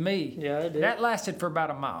run with me. Yeah, I did. That lasted for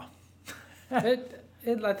about a mile. I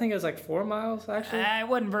think it was like 4 miles, actually. It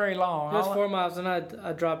wasn't very long. It was 4 miles, and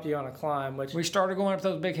I dropped you on a climb, which... We started going up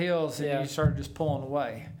those big hills, and Yeah. you started just pulling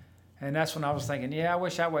away. And that's when I was thinking, yeah, I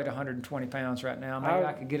wish I weighed 120 pounds right now. Maybe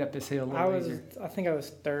I could get up this hill a little easier. I think I was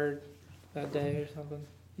third that day or something.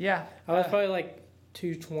 Yeah. I was probably like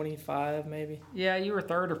 225 maybe. Yeah, you were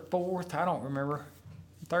third or fourth. I don't remember.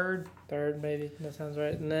 Third? Third maybe. That sounds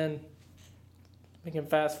right. And then we can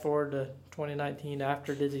fast forward to 2019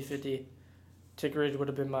 after Dizzy 50. Tick Ridge would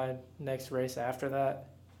have been my next race after that.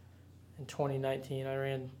 In 2019, I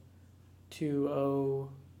ran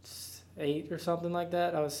 2:08 or something like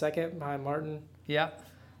that. I was second behind Martin. Yeah.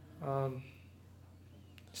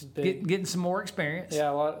 Just big. Getting some more experience. Yeah,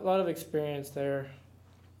 a lot of experience there.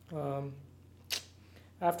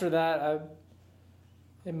 After that,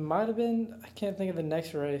 it might have been, I can't think of the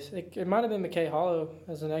next race. It might have been McKay Hollow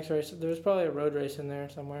as the next race. There was probably a road race in there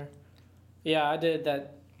somewhere. Yeah, I did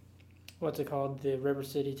that, what's it called, the River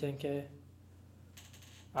City 10K.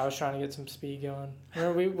 I was trying to get some speed going.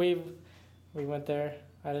 Remember, we went there.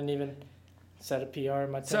 I didn't even set a PR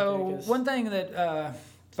in my 10K. So one thing that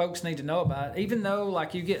folks need to know about, even though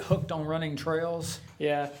like you get hooked on running trails,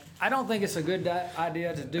 yeah, I don't think it's a good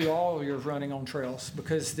idea to do all of your running on trails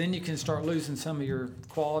because then you can start losing some of your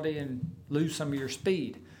quality and lose some of your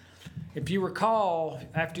speed. If you recall,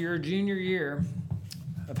 after your junior year,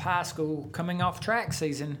 of high school, coming off track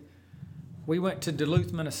season, we went to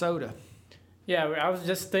Duluth, Minnesota. Yeah, I was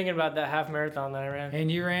just thinking about that half marathon that I ran. And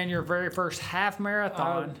you ran your very first half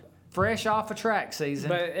marathon, fresh off a track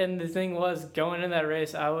season. And the thing was, going in that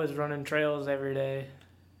race, I was running trails every day.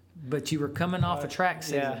 But you were coming off a track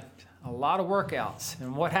season. Yeah. A lot of workouts.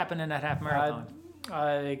 And what happened in that half marathon?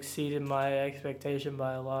 I exceeded my expectation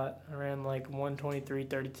by a lot. I ran like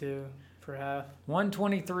 1:23:32 for half.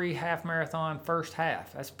 1:23 half marathon, first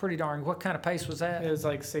half. That's pretty darn. What kind of pace was that? It was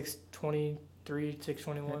like 6:23,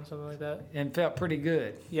 6:21, something like that. And felt pretty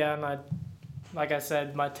good. Yeah, and like I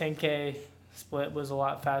said, my 10K split was a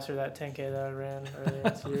lot faster that 10K that I ran earlier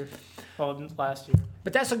this year. Well, last year.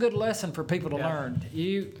 But that's a good lesson for people to learn.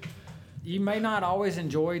 You may not always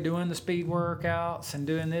enjoy doing the speed workouts and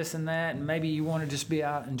doing this and that, and maybe you want to just be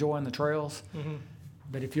out enjoying the trails. Mm-hmm.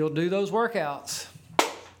 But if you'll do those workouts,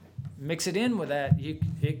 mix it in with that, you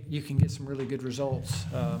can get some really good results.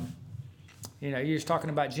 You're just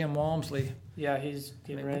talking about Jim Walmsley. Yeah, he's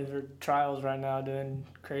getting ready for trials right now, doing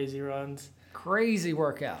crazy runs. Crazy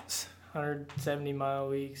workouts. 170-mile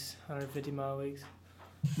weeks, 150-mile weeks.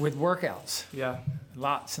 With workouts. Yeah.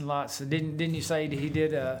 Lots and lots. Didn't you say he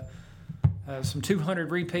did some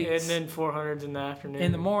 200 repeats? And then 400s in the afternoon.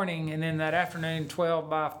 In the morning, and then that afternoon, 12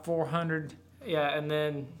 by 400. Yeah, and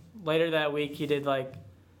then later that week he did like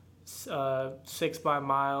 6 by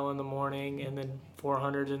mile in the morning, and then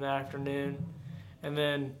 400s in the afternoon, and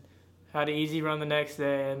then had an easy run the next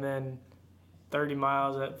day, and then 30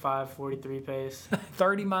 miles at 5:43 pace.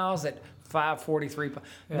 30 miles at 5:43.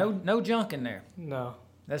 Yeah. No junk in there. No.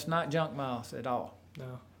 That's not junk miles at all.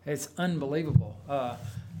 No. It's unbelievable.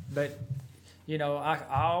 But, I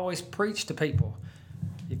always preach to people,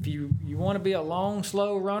 if you want to be a long,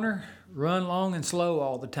 slow runner, run long and slow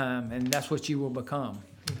all the time, and that's what you will become.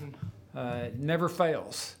 Mm-hmm. It never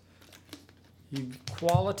fails.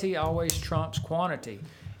 Quality always trumps quantity.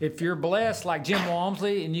 If you're blessed like Jim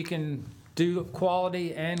Walmsley and you can do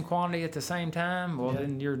quality and quantity at the same time, well,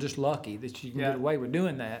 then you're just lucky that you can get away with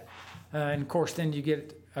doing that. And, of course, then you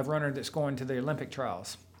get a runner that's going to the Olympic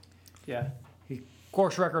trials. Yeah.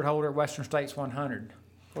 Course record holder at Western States 100.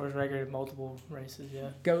 Course record at multiple races,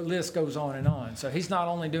 yeah. List goes on and on. So he's not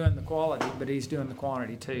only doing the quality, but he's doing the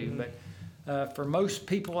quantity too. Mm-hmm. But for most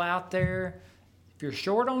people out there, if you're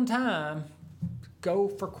short on time, go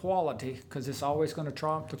for quality because it's always going to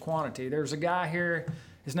trump the quantity. There's a guy here,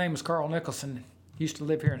 his name was Carl Nicholson. He used to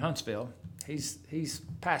live here in Huntsville. He's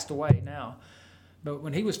passed away now. But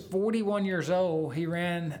when he was 41 years old, he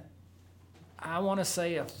ran, I want to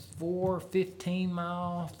say, a 4:15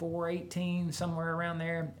 mile, 4:18, somewhere around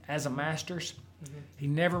there as a Masters. Mm-hmm. He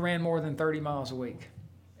never ran more than 30 miles a week,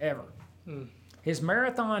 ever. Mm. His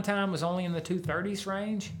marathon time was only in the 2:30s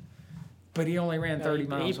range, but he only ran 30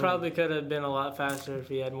 miles a week. He probably could have been a lot faster if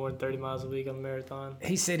he had more than 30 miles a week on a marathon.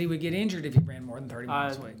 He said he would get injured if he ran more than 30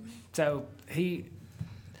 miles a week. So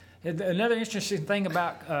another interesting thing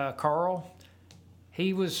about Carl,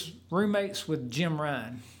 he was roommates with Jim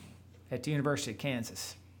Ryan at the University of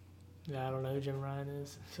Kansas. Yeah, I don't know who Jim Ryan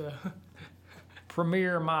is. So.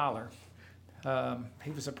 Premier miler.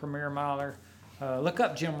 He was a premier miler. Look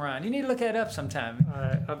up Jim Ryan. You need to look that up sometime. All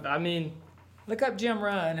right. Look up Jim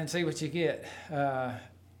Ryan and see what you get.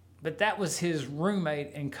 But that was his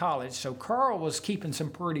roommate in college. So Carl was keeping some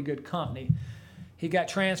pretty good company. He got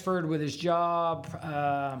transferred with his job,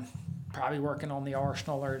 probably working on the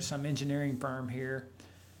Arsenal or some engineering firm here.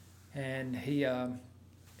 And he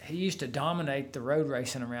used to dominate the road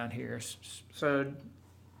racing around here. So,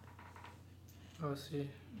 let's see.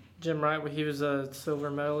 Jim Wright, he was a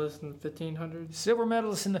silver medalist in the 1500s? Silver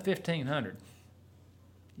medalist in the 1500.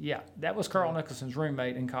 Yeah, that was Carl Nicholson's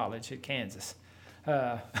roommate in college at Kansas.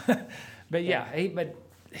 But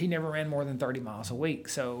he never ran more than 30 miles a week.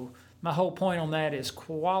 So my whole point on that is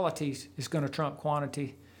quality is going to trump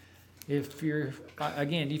quantity. If you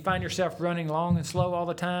find yourself running long and slow all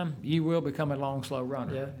the time, you will become a long, slow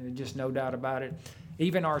runner. Yeah. There's just no doubt about it.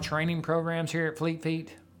 Even our training programs here at Fleet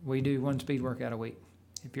Feet, we do one speed workout a week.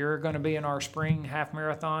 If you're going to be in our spring half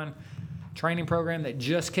marathon training program that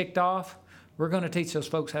just kicked off, we're going to teach those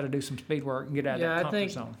folks how to do some speed work and get out of that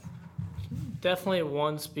comfort zone. Definitely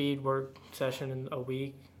one speed work session in a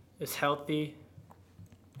week is healthy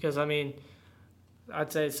because,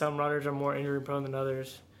 I'd say some runners are more injury prone than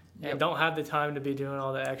others and don't have the time to be doing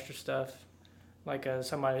all the extra stuff like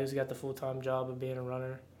somebody who's got the full-time job of being a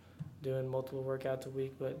runner, doing multiple workouts a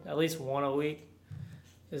week, but at least one a week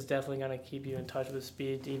is definitely going to keep you in touch with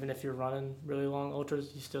speed. Even if you're running really long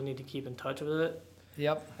ultras, you still need to keep in touch with it.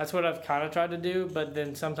 Yep. That's what I've kind of tried to do, but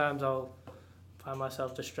then sometimes I'll find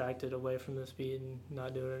myself distracted away from the speed and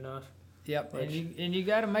not do it enough. Yep. Which- And you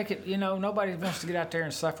got to make it. Nobody wants to get out there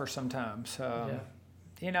and suffer sometimes.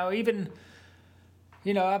 Even.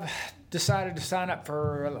 I've decided to sign up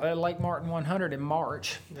for a Lake Martin 100 in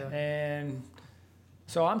March, and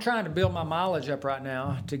so I'm trying to build my mileage up right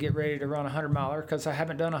now to get ready to run a 100-miler because I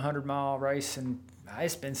haven't done a 100-mile race and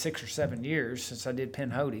it's been 6 or 7 years since I did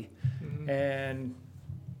Penn Hody. Mm-hmm. And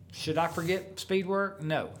should I forget speed work?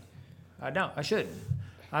 No, I don't. I shouldn't.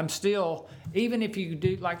 I'm still, even if you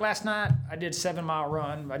do, like last night, I did a 7-mile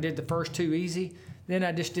run. I did the first 2 easy. Then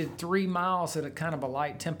I just did 3 miles at a kind of a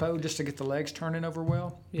light tempo just to get the legs turning over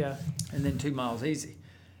well. Yeah. And then 2 miles easy.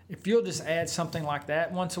 If you'll just add something like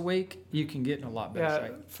that once a week, you can get in a lot better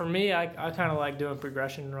shape. For me, I kind of like doing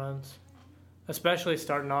progression runs, especially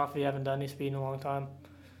starting off if you haven't done any speed in a long time.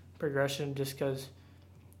 Progression, just because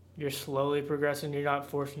you're slowly progressing. You're not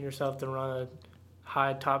forcing yourself to run a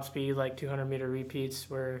high top speed like 200-meter repeats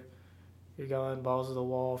where you're going balls to the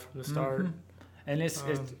wall from the start. Mm-hmm. And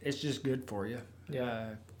it's just good for you.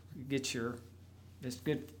 Yeah. It's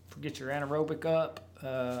good for get your anaerobic up.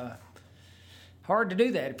 Hard to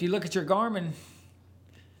do that. If you look at your Garmin,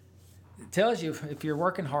 it tells you if you're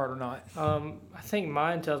working hard or not. I think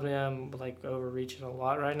mine tells me I'm like overreaching a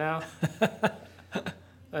lot right now.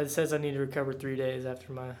 It says I need to recover 3 days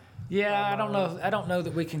after my. Yeah, I don't know. I don't know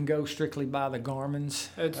that we can go strictly by the Garmin's.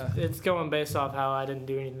 It's going based off how I didn't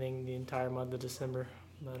do anything the entire month of December,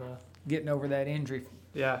 but getting over that injury.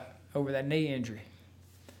 Yeah. Over that knee injury.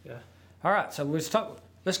 Yeah. All right, so let's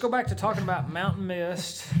go back to talking about Mountain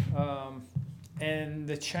Mist and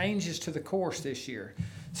the changes to the course this year.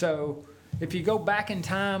 So if you go back in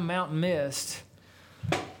time, Mountain Mist,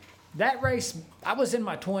 that race, I was in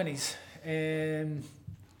my 20s, and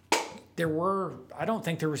I don't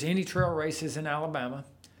think there was any trail races in Alabama.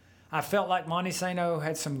 I felt like Monte Sano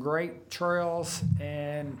had some great trails,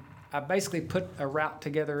 and I basically put a route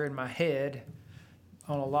together in my head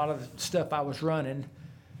on a lot of the stuff I was running.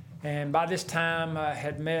 And by this time, I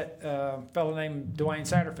had met a fellow named Dwayne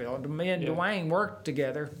Satterfield. Me and Dwayne worked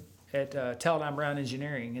together at Teledyne Brown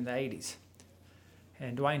Engineering in the 80s.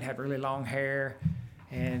 And Dwayne had really long hair.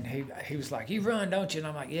 And he was like, "You run, don't you?" And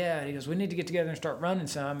I'm like, "Yeah." And he goes, "We need to get together and start running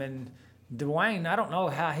some." And Dwayne, I don't know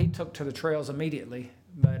how he took to the trails immediately,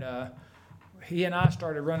 but he and I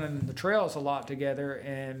started running the trails a lot together,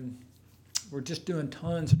 and we're just doing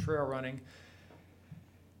tons of trail running.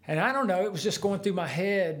 And I don't know, it was just going through my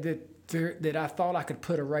head that I thought I could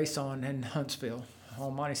put a race on in Huntsville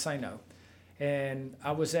on Monte Sano. And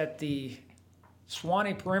I was at the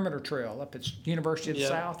Swanee Perimeter Trail up at University of the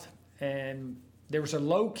South, and there was a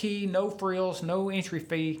low-key, no frills, no entry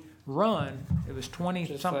fee run. It was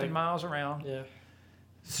 20-something miles around. Yeah.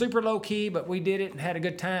 Super low-key, but we did it and had a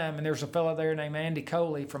good time. And there was a fellow there named Andy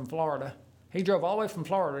Coley from Florida. He drove all the way from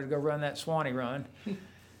Florida to go run that Swanee run.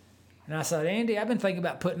 And I said, "Andy, I've been thinking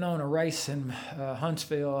about putting on a race in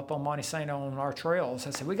Huntsville up on Monte Sano on our trails." I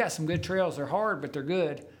said, "We got some good trails. They're hard, but they're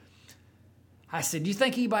good." I said, "Do you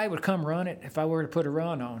think anybody would come run it if I were to put a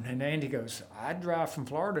run on?" And Andy goes, "I'd drive from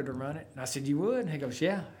Florida to run it." And I said, "You would?" And he goes,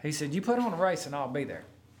 "Yeah." He said, "You put on a race and I'll be there."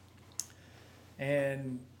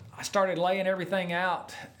 And I started laying everything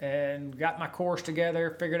out and got my course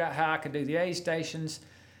together, figured out how I could do the aid stations.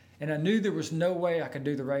 And I knew there was no way I could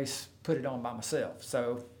do the race, put it on by myself.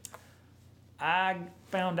 So I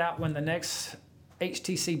found out when the next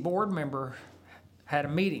HTC board member had a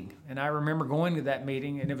meeting, and I remember going to that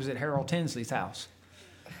meeting, and it was at Harold Tinsley's house.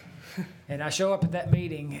 And I show up at that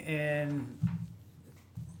meeting, and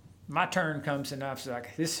my turn comes, and I was like,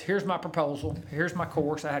 here's my proposal, here's my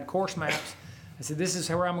course. I had course maps. I said, "This is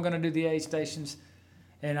where I'm going to do the aid stations."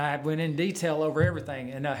 And I went in detail over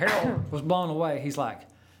everything, and Harold was blown away. He's like,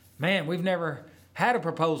 "Man, we've never had a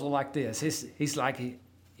proposal like this." He's like,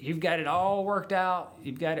 "You've got it all worked out.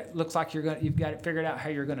 You've got it. Looks like you've got it figured out how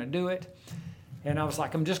you're going to do it." And I was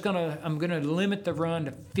like, I'm gonna limit the run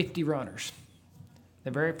to 50 runners. The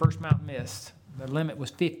very first Mountain Mist, the limit was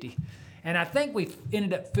 50, and I think we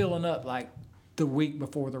ended up filling up like the week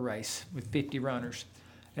before the race with 50 runners.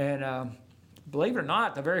 And believe it or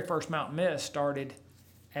not, the very first Mountain Mist started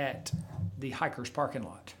at the Hikers parking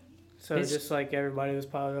lot. So just like everybody was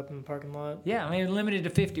piled up in the parking lot? Yeah, I mean, limited to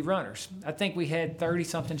 50 runners. I think we had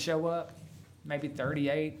 30-something show up, maybe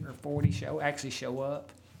 38 or 40 show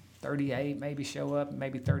up, 38 maybe show up,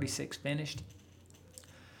 maybe 36 finished.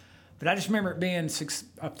 But I just remember it being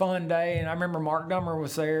a fun day, and I remember Mark Dummer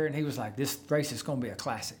was there, and he was like, "This race is going to be a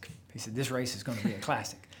classic." He said, "This race is going to be a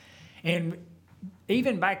classic." And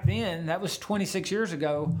even back then, that was 26 years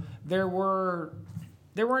ago, there weren't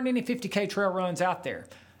any 50K trail runs out there.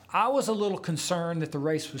 I was a little concerned that the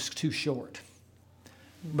race was too short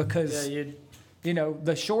because You know,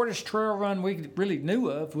 the shortest trail run we really knew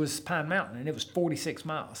of was Pine Mountain, and it was 46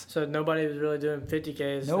 miles. So nobody was really doing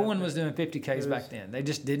 50Ks. No one was doing 50Ks back then. They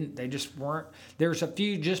just didn't. They just weren't. There's a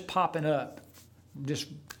few just popping up. Just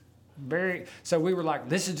very. So we were like,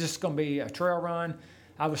 this is just going to be a trail run.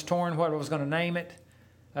 I was torn what I was going to name it.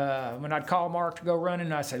 When I'd call Mark to go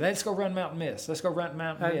running, I'd say, let's go run Mountain Mist. Let's go run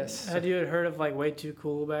Mountain Mist. Had you heard of like Way Too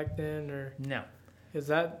Cool back then? Or No. is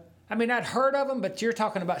that... I mean, I'd heard of them, but you're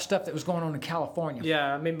talking about stuff that was going on in California.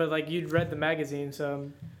 Yeah, I mean, but like you'd read the magazine, so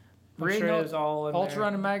I'm sure it was all in Ultra there.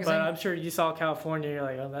 Running magazine? But I'm sure you saw California, you're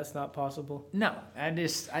like, oh, that's not possible. No, I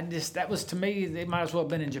just, that was to me, they might as well have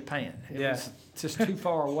been in Japan. It was just too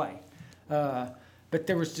far away. But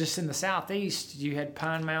there was just in the southeast, you had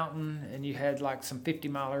Pine Mountain, and you had like some 50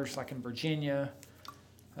 milers like in Virginia,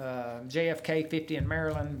 JFK 50 in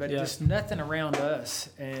Maryland, but just nothing around us.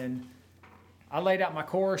 And I laid out my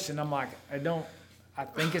course, and I'm like, I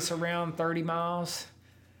think it's around 30 miles.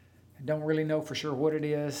 I don't really know for sure what it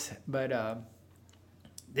is, but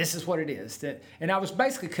this is what it is. And I was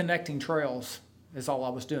basically connecting trails is all I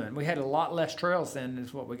was doing. We had a lot less trails then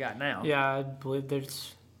is what we got now. Yeah, I believe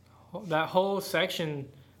there's that whole section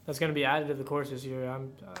that's going to be added to the course this year.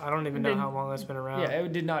 I don't even know how long that's been around. Yeah,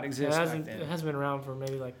 it did not exist back then. It hasn't been around for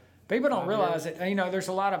maybe like... People don't realize it. You know, there's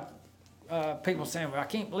a lot of people saying, well, I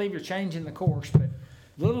can't believe you're changing the course, but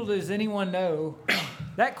little does anyone know,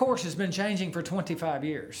 that course has been changing for 25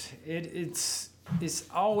 years. It's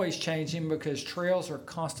always changing because trails are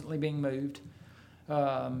constantly being moved.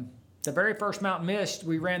 The very first Mountain Mist,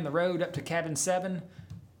 we ran the road up to Cabin 7,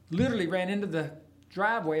 literally ran into the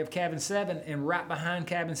driveway of Cabin 7, and right behind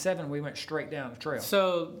Cabin 7, we went straight down the trail.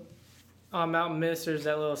 So on Mountain Mist, there's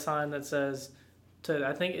that little sign that says,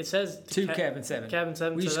 I think it says... to Cabin 7. Cabin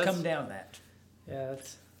 7. We used to come down that. Yeah,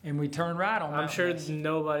 that's... And we turned right on Mountain I'm sure Mist.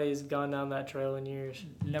 nobody's gone down that trail in years.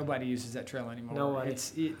 Nobody uses that trail anymore. Nobody.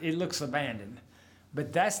 It looks abandoned.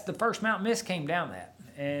 But that's the first Mountain Mist came down that.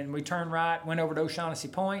 And we turned right, went over to O'Shaughnessy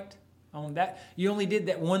Point. On that, you only did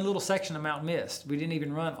that one little section of Mountain Mist. We didn't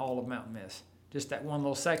even run all of Mountain Mist, just that one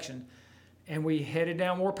little section. And we headed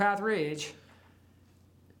down Warpath Ridge,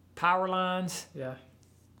 power lines. Yeah.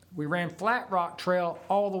 We ran Flat Rock Trail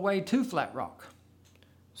all the way to Flat Rock.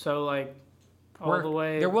 So like all the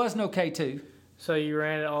way... There was no K2. So you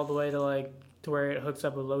ran it all the way to where it hooks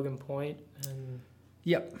up with Logan Point, and...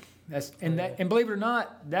 Yep. And believe it or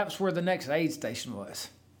not, that's where the next aid station was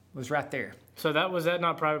right there. So was that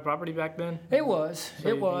not private property back then? It was. So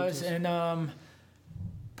It was. And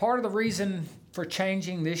part of the reason for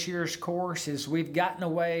changing this year's course is we've gotten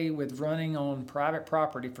away with running on private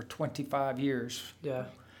property for 25 years. Yeah.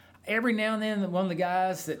 Every now and then, one of the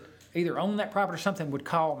guys that either owned that property or something would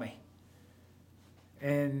call me.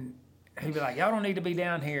 And he'd be like, y'all don't need to be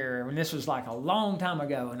down here. And this was like a long time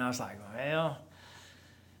ago. And I was like, well...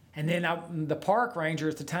 And then the park ranger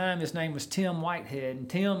at the time, his name was Tim Whitehead. And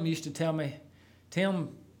Tim used to tell me, Tim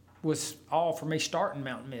was all for me starting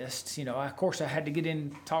Mountain Mist. You know, of course, I had to get in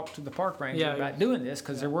and talk to the park ranger about doing this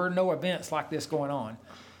because there were no events like this going on.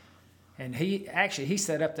 And he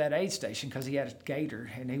set up that aid station because he had a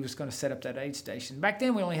gator, and he was going to set up that aid station. Back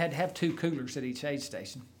then, we only had to have 2 coolers at each aid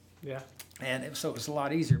station. Yeah. And so it was a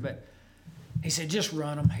lot easier. But he said, just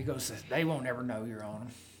run them. He goes, they won't ever know you're on them.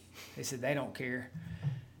 He said, they don't care.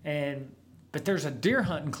 But there's a deer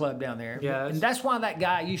hunting club down there. Yeah, and that's why that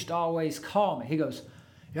guy used to always call me. He goes,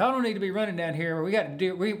 y'all don't need to be running down here. We got a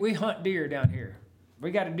deer. We hunt deer down here. We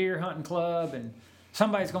got a deer hunting club, and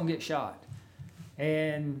somebody's going to get shot.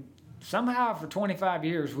 And somehow for 25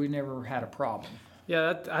 years, we never had a problem.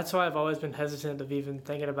 Yeah, that's why I've always been hesitant of even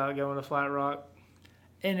thinking about going to Flat Rock.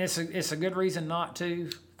 And it's a good reason not to,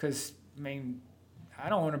 because, I mean, I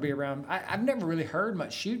don't want to be around. I've never really heard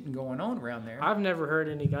much shooting going on around there. I've never heard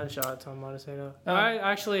any gunshots on Montesano.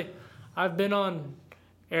 I've been on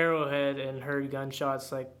Arrowhead and heard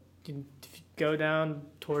gunshots. Like, if you go down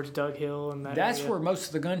towards Doug Hill and that's area. Where most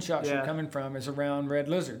of the gunshots are coming from, is around Red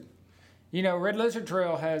Lizard. You know, Red Lizard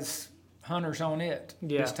Trail has hunters on it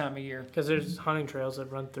this time of year. Because there's hunting trails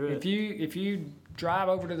that run through it. If you drive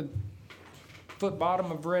over to the foot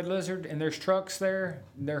bottom of Red Lizard and there's trucks there,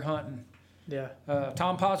 they're hunting. Yeah.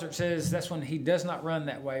 Tom Posert says that's when he does not run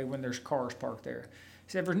that way when there's cars parked there.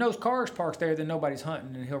 He said if there's no cars parked there, then nobody's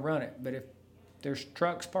hunting and he'll run it. But if there's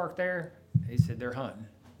trucks parked there, he said they're hunting.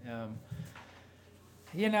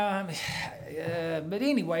 But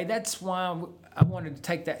anyway, that's why I wanted to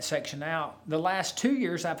take that section out. The last 2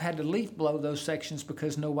 years, I've had to leaf blow those sections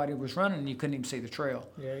because nobody was running and you couldn't even see the trail.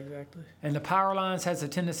 Yeah, exactly. And the power lines has a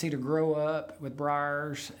tendency to grow up with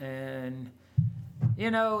briars and... You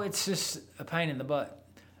know, it's just a pain in the butt.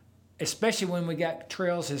 especially when we got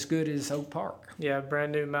trails as good as Oak Park. Yeah,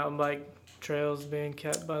 brand new mountain bike trails being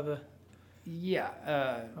kept by the.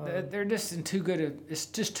 Yeah, they're just in too good of. It's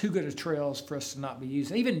just too good of trails for us to not be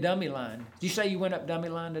using. Even Dummy Line. Did you say you went up Dummy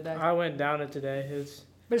Line today? I went down it today.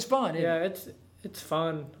 But it's fun. Isn't Yeah, it? it's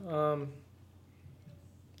fun.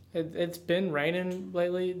 It's been raining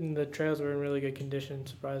lately, and the trails were in really good condition,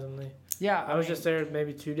 surprisingly. Yeah, I was just there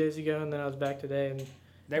maybe 2 days ago, and then I was back today, and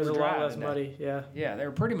they it was were a dry lot less today. muddy. Yeah. Yeah, they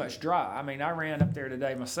were pretty much dry. I mean, I ran up there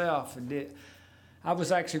today myself and did. I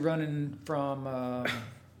was actually running from,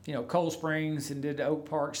 Cold Springs and did the Oak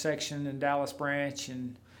Park section and Dallas Branch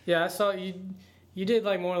and. Yeah, I saw you. You did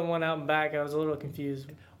like more than one out and back. I was a little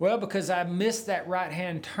confused. Well, because I missed that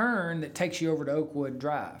right-hand turn that takes you over to Oakwood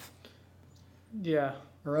Drive Yeah.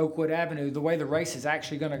 or Oakwood Avenue, the way the race is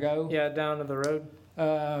actually going to go. Yeah, down to the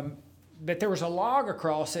road. But there was a log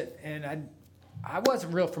across it, and I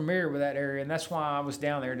wasn't real familiar with that area, and that's why I was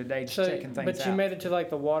down there today just checking things out. But you made it to like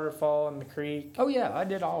the waterfall and the creek. Oh, yeah, I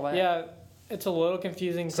did all that. Yeah, it's a little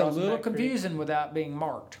confusing. It's a crossing little that creek. confusing without being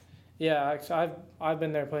marked. Yeah, I've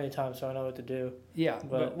been there plenty of times, so I know what to do. Yeah,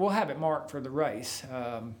 but we'll have it marked for the race.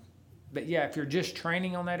 But yeah, if you're just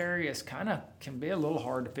training on that area, it's can be a little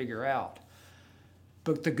hard to figure out.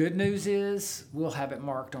 But the good news is we'll have it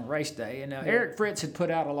marked on race day. And Eric Fritz had put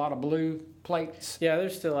out a lot of blue plates. Yeah, they're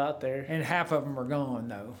still out there. And half of them are gone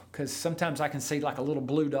though, because sometimes I can see like a little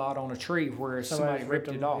blue dot on a tree where somebody ripped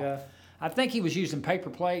it off. Yeah. I think he was using paper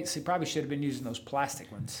plates. He probably should have been using those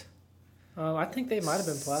plastic ones. I think they might have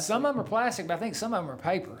been plastic. Some of them are plastic, but I think some of them are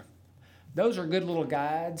paper. Those are good little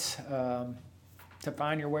guides to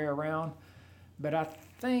find your way around. But I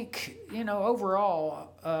think,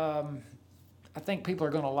 overall, I think people are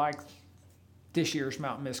going to like this year's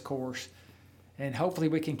Mountain Mist course. And hopefully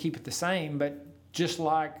we can keep it the same. But just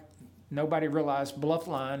like nobody realized, Bluff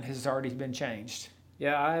Line has already been changed.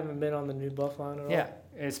 Yeah, I haven't been on the new Bluff Line at all. Yeah,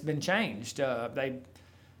 it's been changed.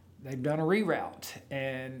 They've done a reroute,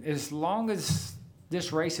 and as long as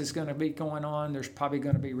this race is going to be going on, there's probably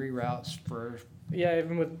going to be reroutes for. Yeah,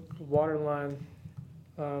 even with Waterline,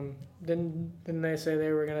 didn't they say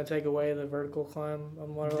they were going to take away the vertical climb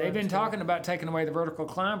on Waterline? They've been talking about taking away the vertical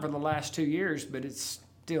climb for the last 2 years, but it's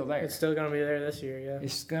still there. It's still going to be there this year. Yeah.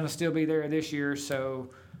 It's going to still be there this year.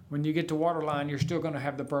 So when you get to Waterline, you're still going to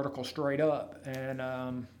have the vertical straight up,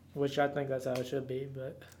 and. Which I think that's how it should be,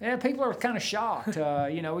 but yeah, people are kind of shocked.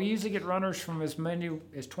 We usually get runners from as many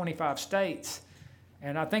as 25 states,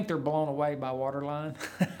 and I think they're blown away by Waterline.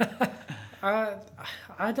 I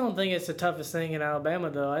don't think it's the toughest thing in Alabama,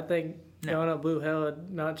 though. I think going up Blue Hill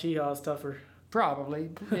at Mount Cheahaw is tougher. Probably,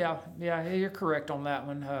 yeah, you're correct on that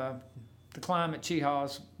one. The climb at Cheahaw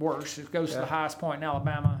is worse. It goes to the highest point in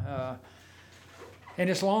Alabama, and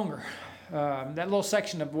it's longer. That little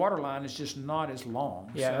section of Waterline is just not as long.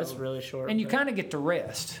 Yeah, so. it's really short. And you kind of get to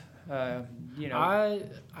rest. I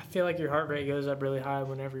feel like your heart rate goes up really high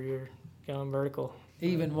whenever you're going vertical.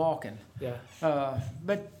 Even walking. Yeah.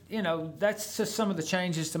 But that's just some of the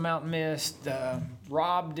changes to Mountain Mist.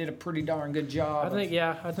 Rob did a pretty darn good job.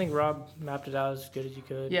 I think Rob mapped it out as good as you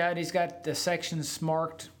could. Yeah, and he's got the sections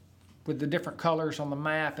marked with the different colors on the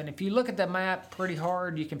map. And if you look at the map pretty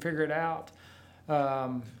hard, you can figure it out.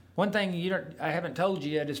 One thing I haven't told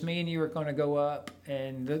you yet is me and you are going to go up,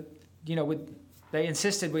 and they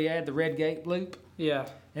insisted we add the Red Gate loop. Yeah.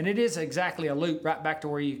 And it is exactly a loop right back to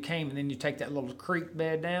where you came, and then you take that little creek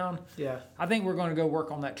bed down. Yeah. I think we're going to go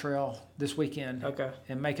work on that trail this weekend. Okay.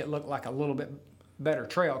 And make it look like a little bit better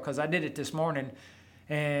trail, because I did it this morning,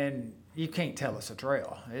 and you can't tell it's a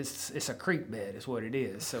trail. It's a creek bed is what it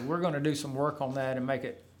is. So we're going to do some work on that and make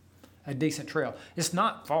it a decent trail. It's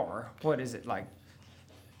not far. What is it, like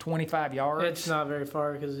 25 yards? It's not very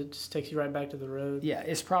far because it just takes you right back to the road. Yeah,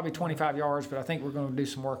 it's probably 25 yards, but I think we're going to do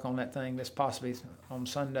some work on that thing that's possibly on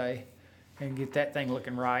Sunday and get that thing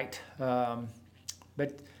looking right.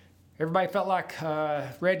 But everybody felt like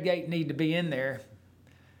Red Gate needed to be in there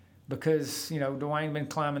because, Dwayne been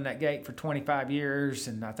climbing that gate for 25 years,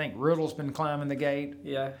 and I think Riddle's been climbing the gate.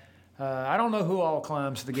 Yeah. I don't know who all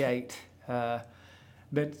climbs the gate, but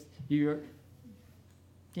it's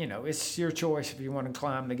your choice if you want to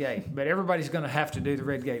climb the gate. But everybody's going to have to do the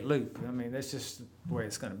Red Gate Loop. I mean, that's just the way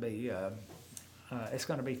it's going to be. It's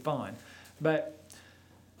going to be fun. But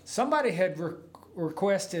somebody had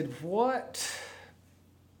requested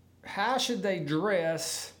how should they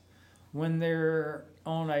dress when they're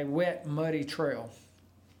on a wet, muddy trail?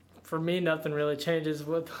 For me, nothing really changes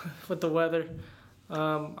with the weather.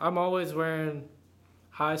 I'm always wearing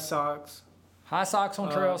high socks. High socks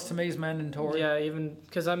on trails to me is mandatory. Yeah, even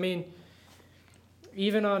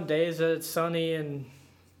on days that it's sunny and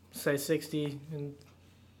say 60 and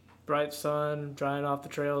bright sun, drying off the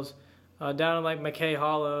trails. Down in like McKay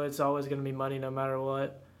Hollow, it's always going to be muddy no matter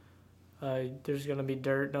what. There's going to be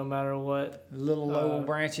dirt no matter what. Little low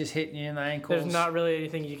branches hitting you in the ankles. There's not really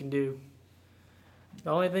anything you can do.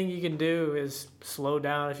 The only thing you can do is slow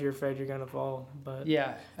down if you're afraid you're going to fall. But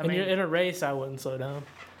yeah, I mean, in a race, I wouldn't slow down.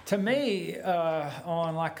 To me,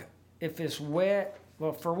 on like if it's wet,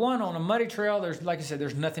 well, for one, on a muddy trail, there's like I said,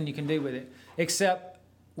 there's nothing you can do with it except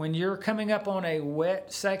when you're coming up on a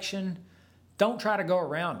wet section, don't try to go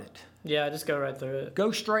around it. Yeah, just go right through it.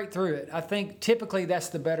 Go straight through it. I think typically that's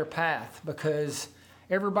the better path because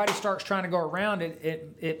everybody starts trying to go around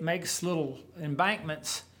it. It makes little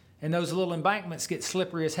embankments, and those little embankments get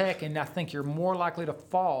slippery as heck, and I think you're more likely to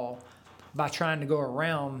fall by trying to go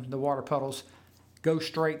around the water puddles. Go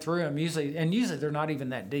straight through them. Usually they're not even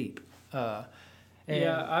that deep. Yeah,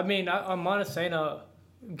 I mean, on Montesano,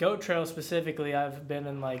 goat trail specifically, I've been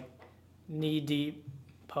in like knee-deep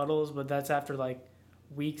puddles, but that's after like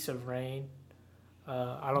weeks of rain.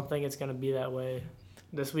 I don't think it's going to be that way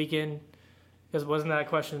this weekend. Because wasn't that a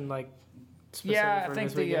question like specific yeah, for I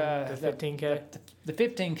think this weekend, the 15K? The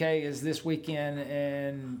 15K is this weekend,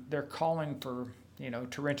 and they're calling for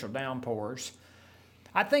torrential downpours.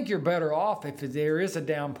 I think you're better off if there is a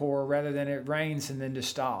downpour rather than it rains and then just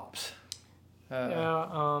stops.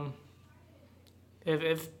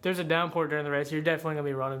 If there's a downpour during the race, you're definitely going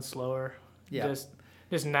to be running slower. Yeah.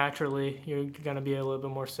 Just naturally, you're going to be a little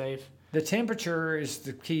bit more safe. The temperature is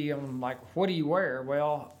the key on, like, what do you wear?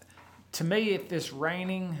 Well, to me, if it's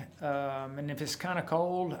raining and if it's kind of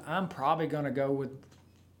cold, I'm probably going to go with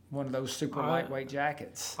one of those super lightweight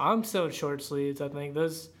jackets. I'm still short sleeves, I think.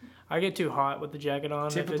 I get too hot with the jacket on.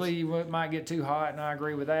 Typically, you might get too hot, and I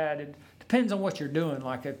agree with that. It depends on what you're doing.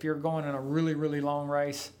 Like, if you're going in a really, really long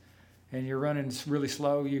race and you're running really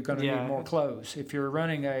slow, you're going to need more clothes. If you're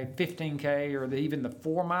running a 15K or even the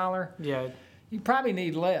 4-miler, you probably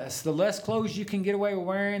need less. The less clothes you can get away with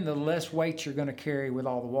wearing, the less weight you're going to carry with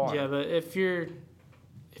all the water. Yeah, but if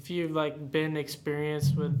you've like been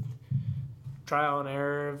experienced with trial and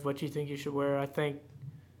error of what you think you should wear, I think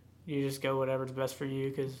you just go whatever's best for you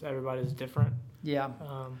because everybody's different. Yeah.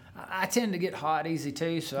 I tend to get hot easy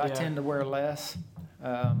too, so I tend to wear less,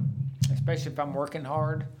 especially if I'm working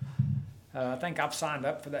hard. I think I've signed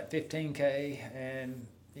up for that 15K, and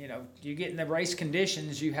you get in the race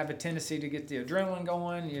conditions, you have a tendency to get the adrenaline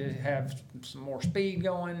going. You have some more speed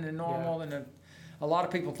going than normal, and a lot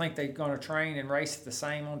of people think they're going to train and race the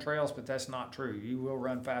same on trails, but that's not true. You will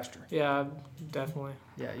run faster. Yeah, definitely.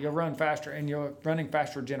 Yeah, you'll run faster, and running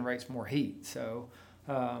faster generates more heat. So,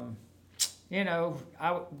 I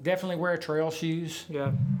would definitely wear trail shoes.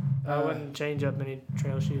 Yeah, I wouldn't change up any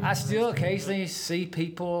trail shoes. I still occasionally see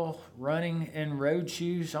people running in road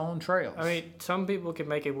shoes on trails. I mean, some people can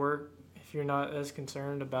make it work if you're not as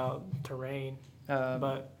concerned about terrain.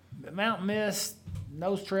 But Mountain Mist,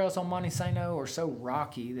 those trails on Montesano are so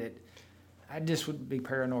rocky that I just would be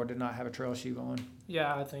paranoid to not have a trail shoe on.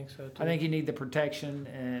 Yeah, I think so too. I think you need the protection,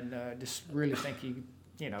 and just really think you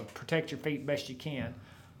protect your feet best you can.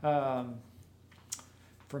 From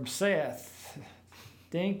Seth,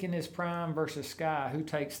 Dink in his prime versus Sky, who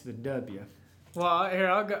takes the W? Well, here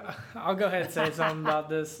I'll go ahead and say something about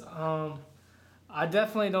this. I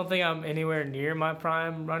definitely don't think I'm anywhere near my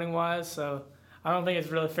prime running wise, so I don't think it's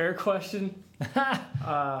a really fair question. We could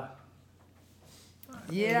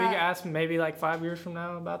ask maybe like 5 years from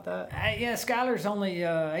now about that. Skylar's only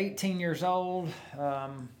 18 years old,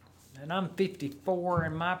 and I'm 54,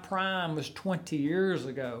 and my prime was 20 years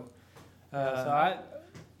ago.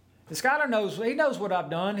 Skylar knows what I've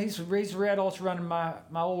done. He's read Ultra Running, my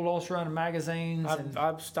old Ultra Running magazines.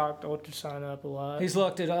 I've stocked Ultra Sign Up a lot. He's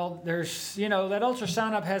looked at all. There's that Ultra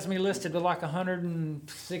Sign Up has me listed with like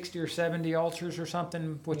 160 or 70 ultras or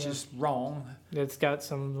something, which is wrong. It's got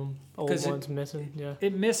some of them old ones missing. Yeah,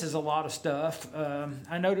 it misses a lot of stuff.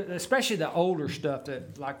 I know that especially the older stuff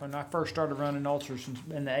that like when I first started running ultras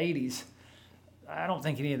in the 80s. I don't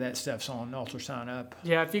think any of that stuff's on Ultra Sign Up.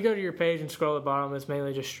 Yeah, if you go to your page and scroll at the bottom, it's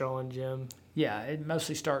mainly just Strolling Jim. Yeah, it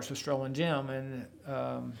mostly starts with Strolling Jim, and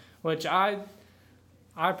which I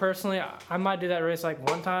personally I might do that race like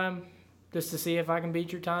one time just to see if I can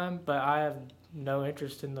beat your time, but I have no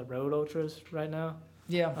interest in the road ultras right now.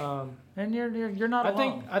 Yeah, and you're not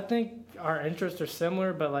alone. I think our interests are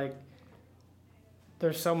similar, but like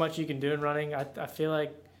there's so much you can do in running. I feel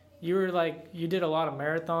like you did a lot of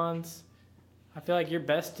marathons. I feel like your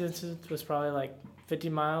best distance was probably like 50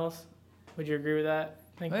 miles. Would you agree with that?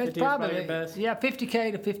 I think Well, 50 it's is probably probably your best. yeah,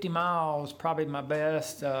 50K to 50 miles probably my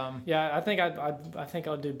best. Yeah, I think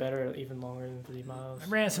I'll do better even longer than 50 miles. I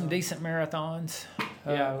ran some decent marathons.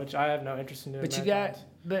 Yeah, which I have no interest in doing. But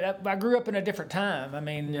marathons. I grew up in a different time. I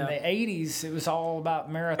mean, Yeah. in the 80s, it was all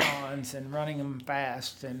about marathons and running them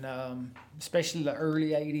fast, and especially the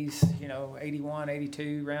early 80s, 81,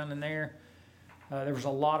 82, around in there. There was a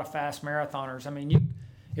lot of fast marathoners. I mean,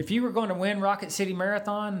 if you were going to win Rocket City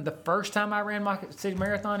Marathon, the first time I ran Rocket City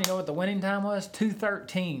Marathon, you know what the winning time was?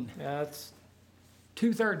 2:13. Yeah,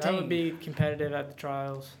 2:13. that would be competitive at the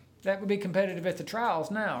trials. That would be competitive at the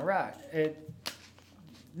trials now, right?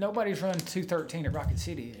 Nobody's run 2:13 at Rocket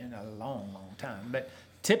City in a long, long time. But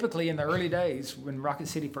typically in the early days when Rocket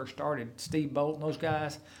City first started, Steve Bolt and those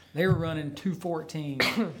guys, they were running 2:14,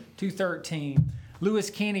 2:13. Lewis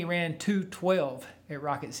Kinney ran 2:12 at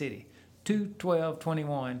Rocket City,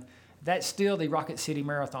 2:12:21. That's still the Rocket City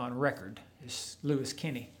Marathon record. Is Lewis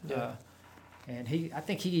Kinney. Yeah. And I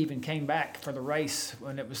think he even came back for the race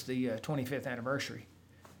when it was the 25th anniversary.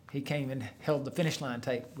 He came and held the finish line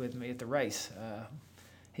tape with me at the race.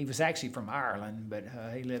 He was actually from Ireland, but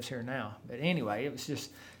he lives here now. But anyway, it was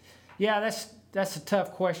just, yeah, that's a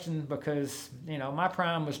tough question because, my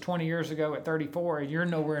prime was 20 years ago at 34, and you're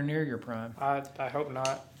nowhere near your prime. I hope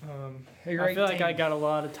not. You're I feel like 18. I got a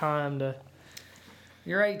lot of time to.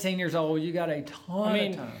 You're 18 years old. You got a ton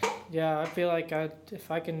of time. Yeah, I feel like if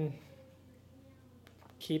I can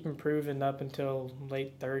keep improving up until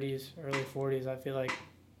late 30s, early 40s, I feel like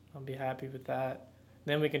I'll be happy with that.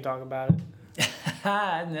 Then we can talk about it.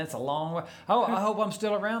 And that's a long way. Oh, I hope I'm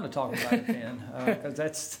still around to talk about it then,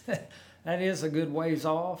 because that is a good ways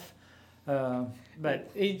off. But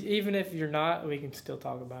even if you're not, we can still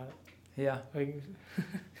talk about it. yeah, We can,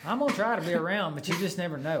 I'm gonna try to be around, but you just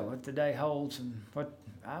never know what the day holds and what.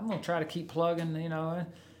 I'm gonna try to keep plugging.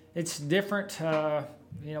 It's different.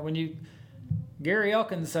 When Gary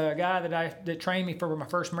Elkins, a guy that trained me for my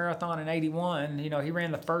first marathon in '81, he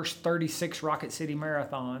ran the first 36 Rocket City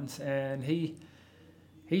marathons, and he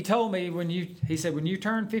told me he said when you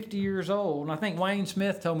turn 50 years old, and I think Wayne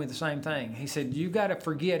Smith told me the same thing. He said you got to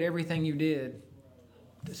forget everything you did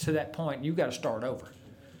to that point. You got to start over,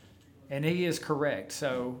 and he is correct.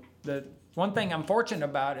 So the one thing I'm fortunate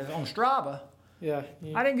about is on Strava. yeah.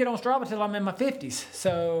 I didn't get on Strava till I'm in my 50s,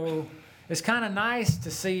 so it's kind of nice to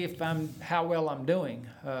see how well I'm doing.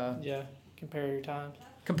 Yeah. Compare your times.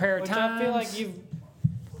 Compare Which times. I feel like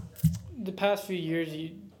the past few years,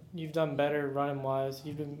 you've done better running wise.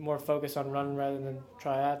 You've been more focused on running rather than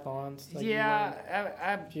triathlons. Like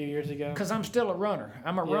a few years ago. Because I'm still a runner.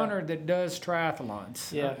 I'm a Yeah. runner that does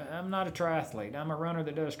triathlons. Yeah. I'm not a triathlete. I'm a runner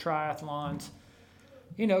that does triathlons.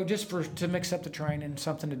 Just to mix up the training,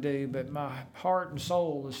 something to do. But my heart and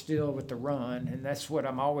soul is still with the run, and that's what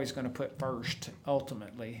I'm always going to put first,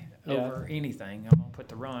 ultimately, Yeah. over anything. I'm going to put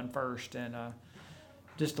the run first, and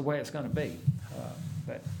just the way it's going to be.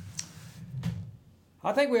 But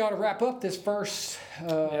I think we ought to wrap up this first.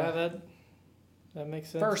 Yeah, that makes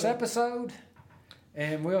sense. First episode,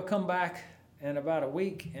 and we'll come back in about a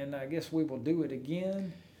week, and I guess we will do it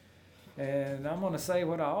again. And I'm going to say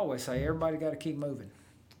what I always say: everybody got to keep moving.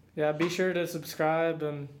 Yeah, be sure to subscribe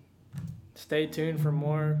and stay tuned for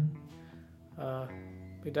more.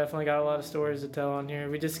 We definitely got a lot of stories to tell on here.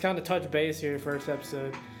 We just kind of touched base here first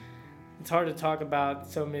episode. It's hard to talk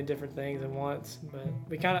about so many different things at once, but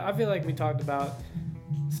I feel like we talked about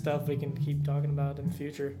stuff we can keep talking about in the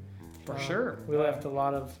future. For sure. We left a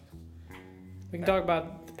lot of. We can talk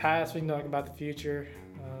about the past. We can talk about the future.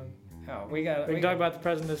 We can talk about the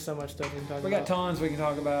present. There's so much stuff we can talk about. We got tons we can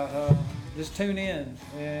talk about. Just tune in,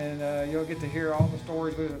 and you'll get to hear all the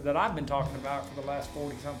stories that I've been talking about for the last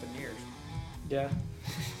 40-something years. Yeah.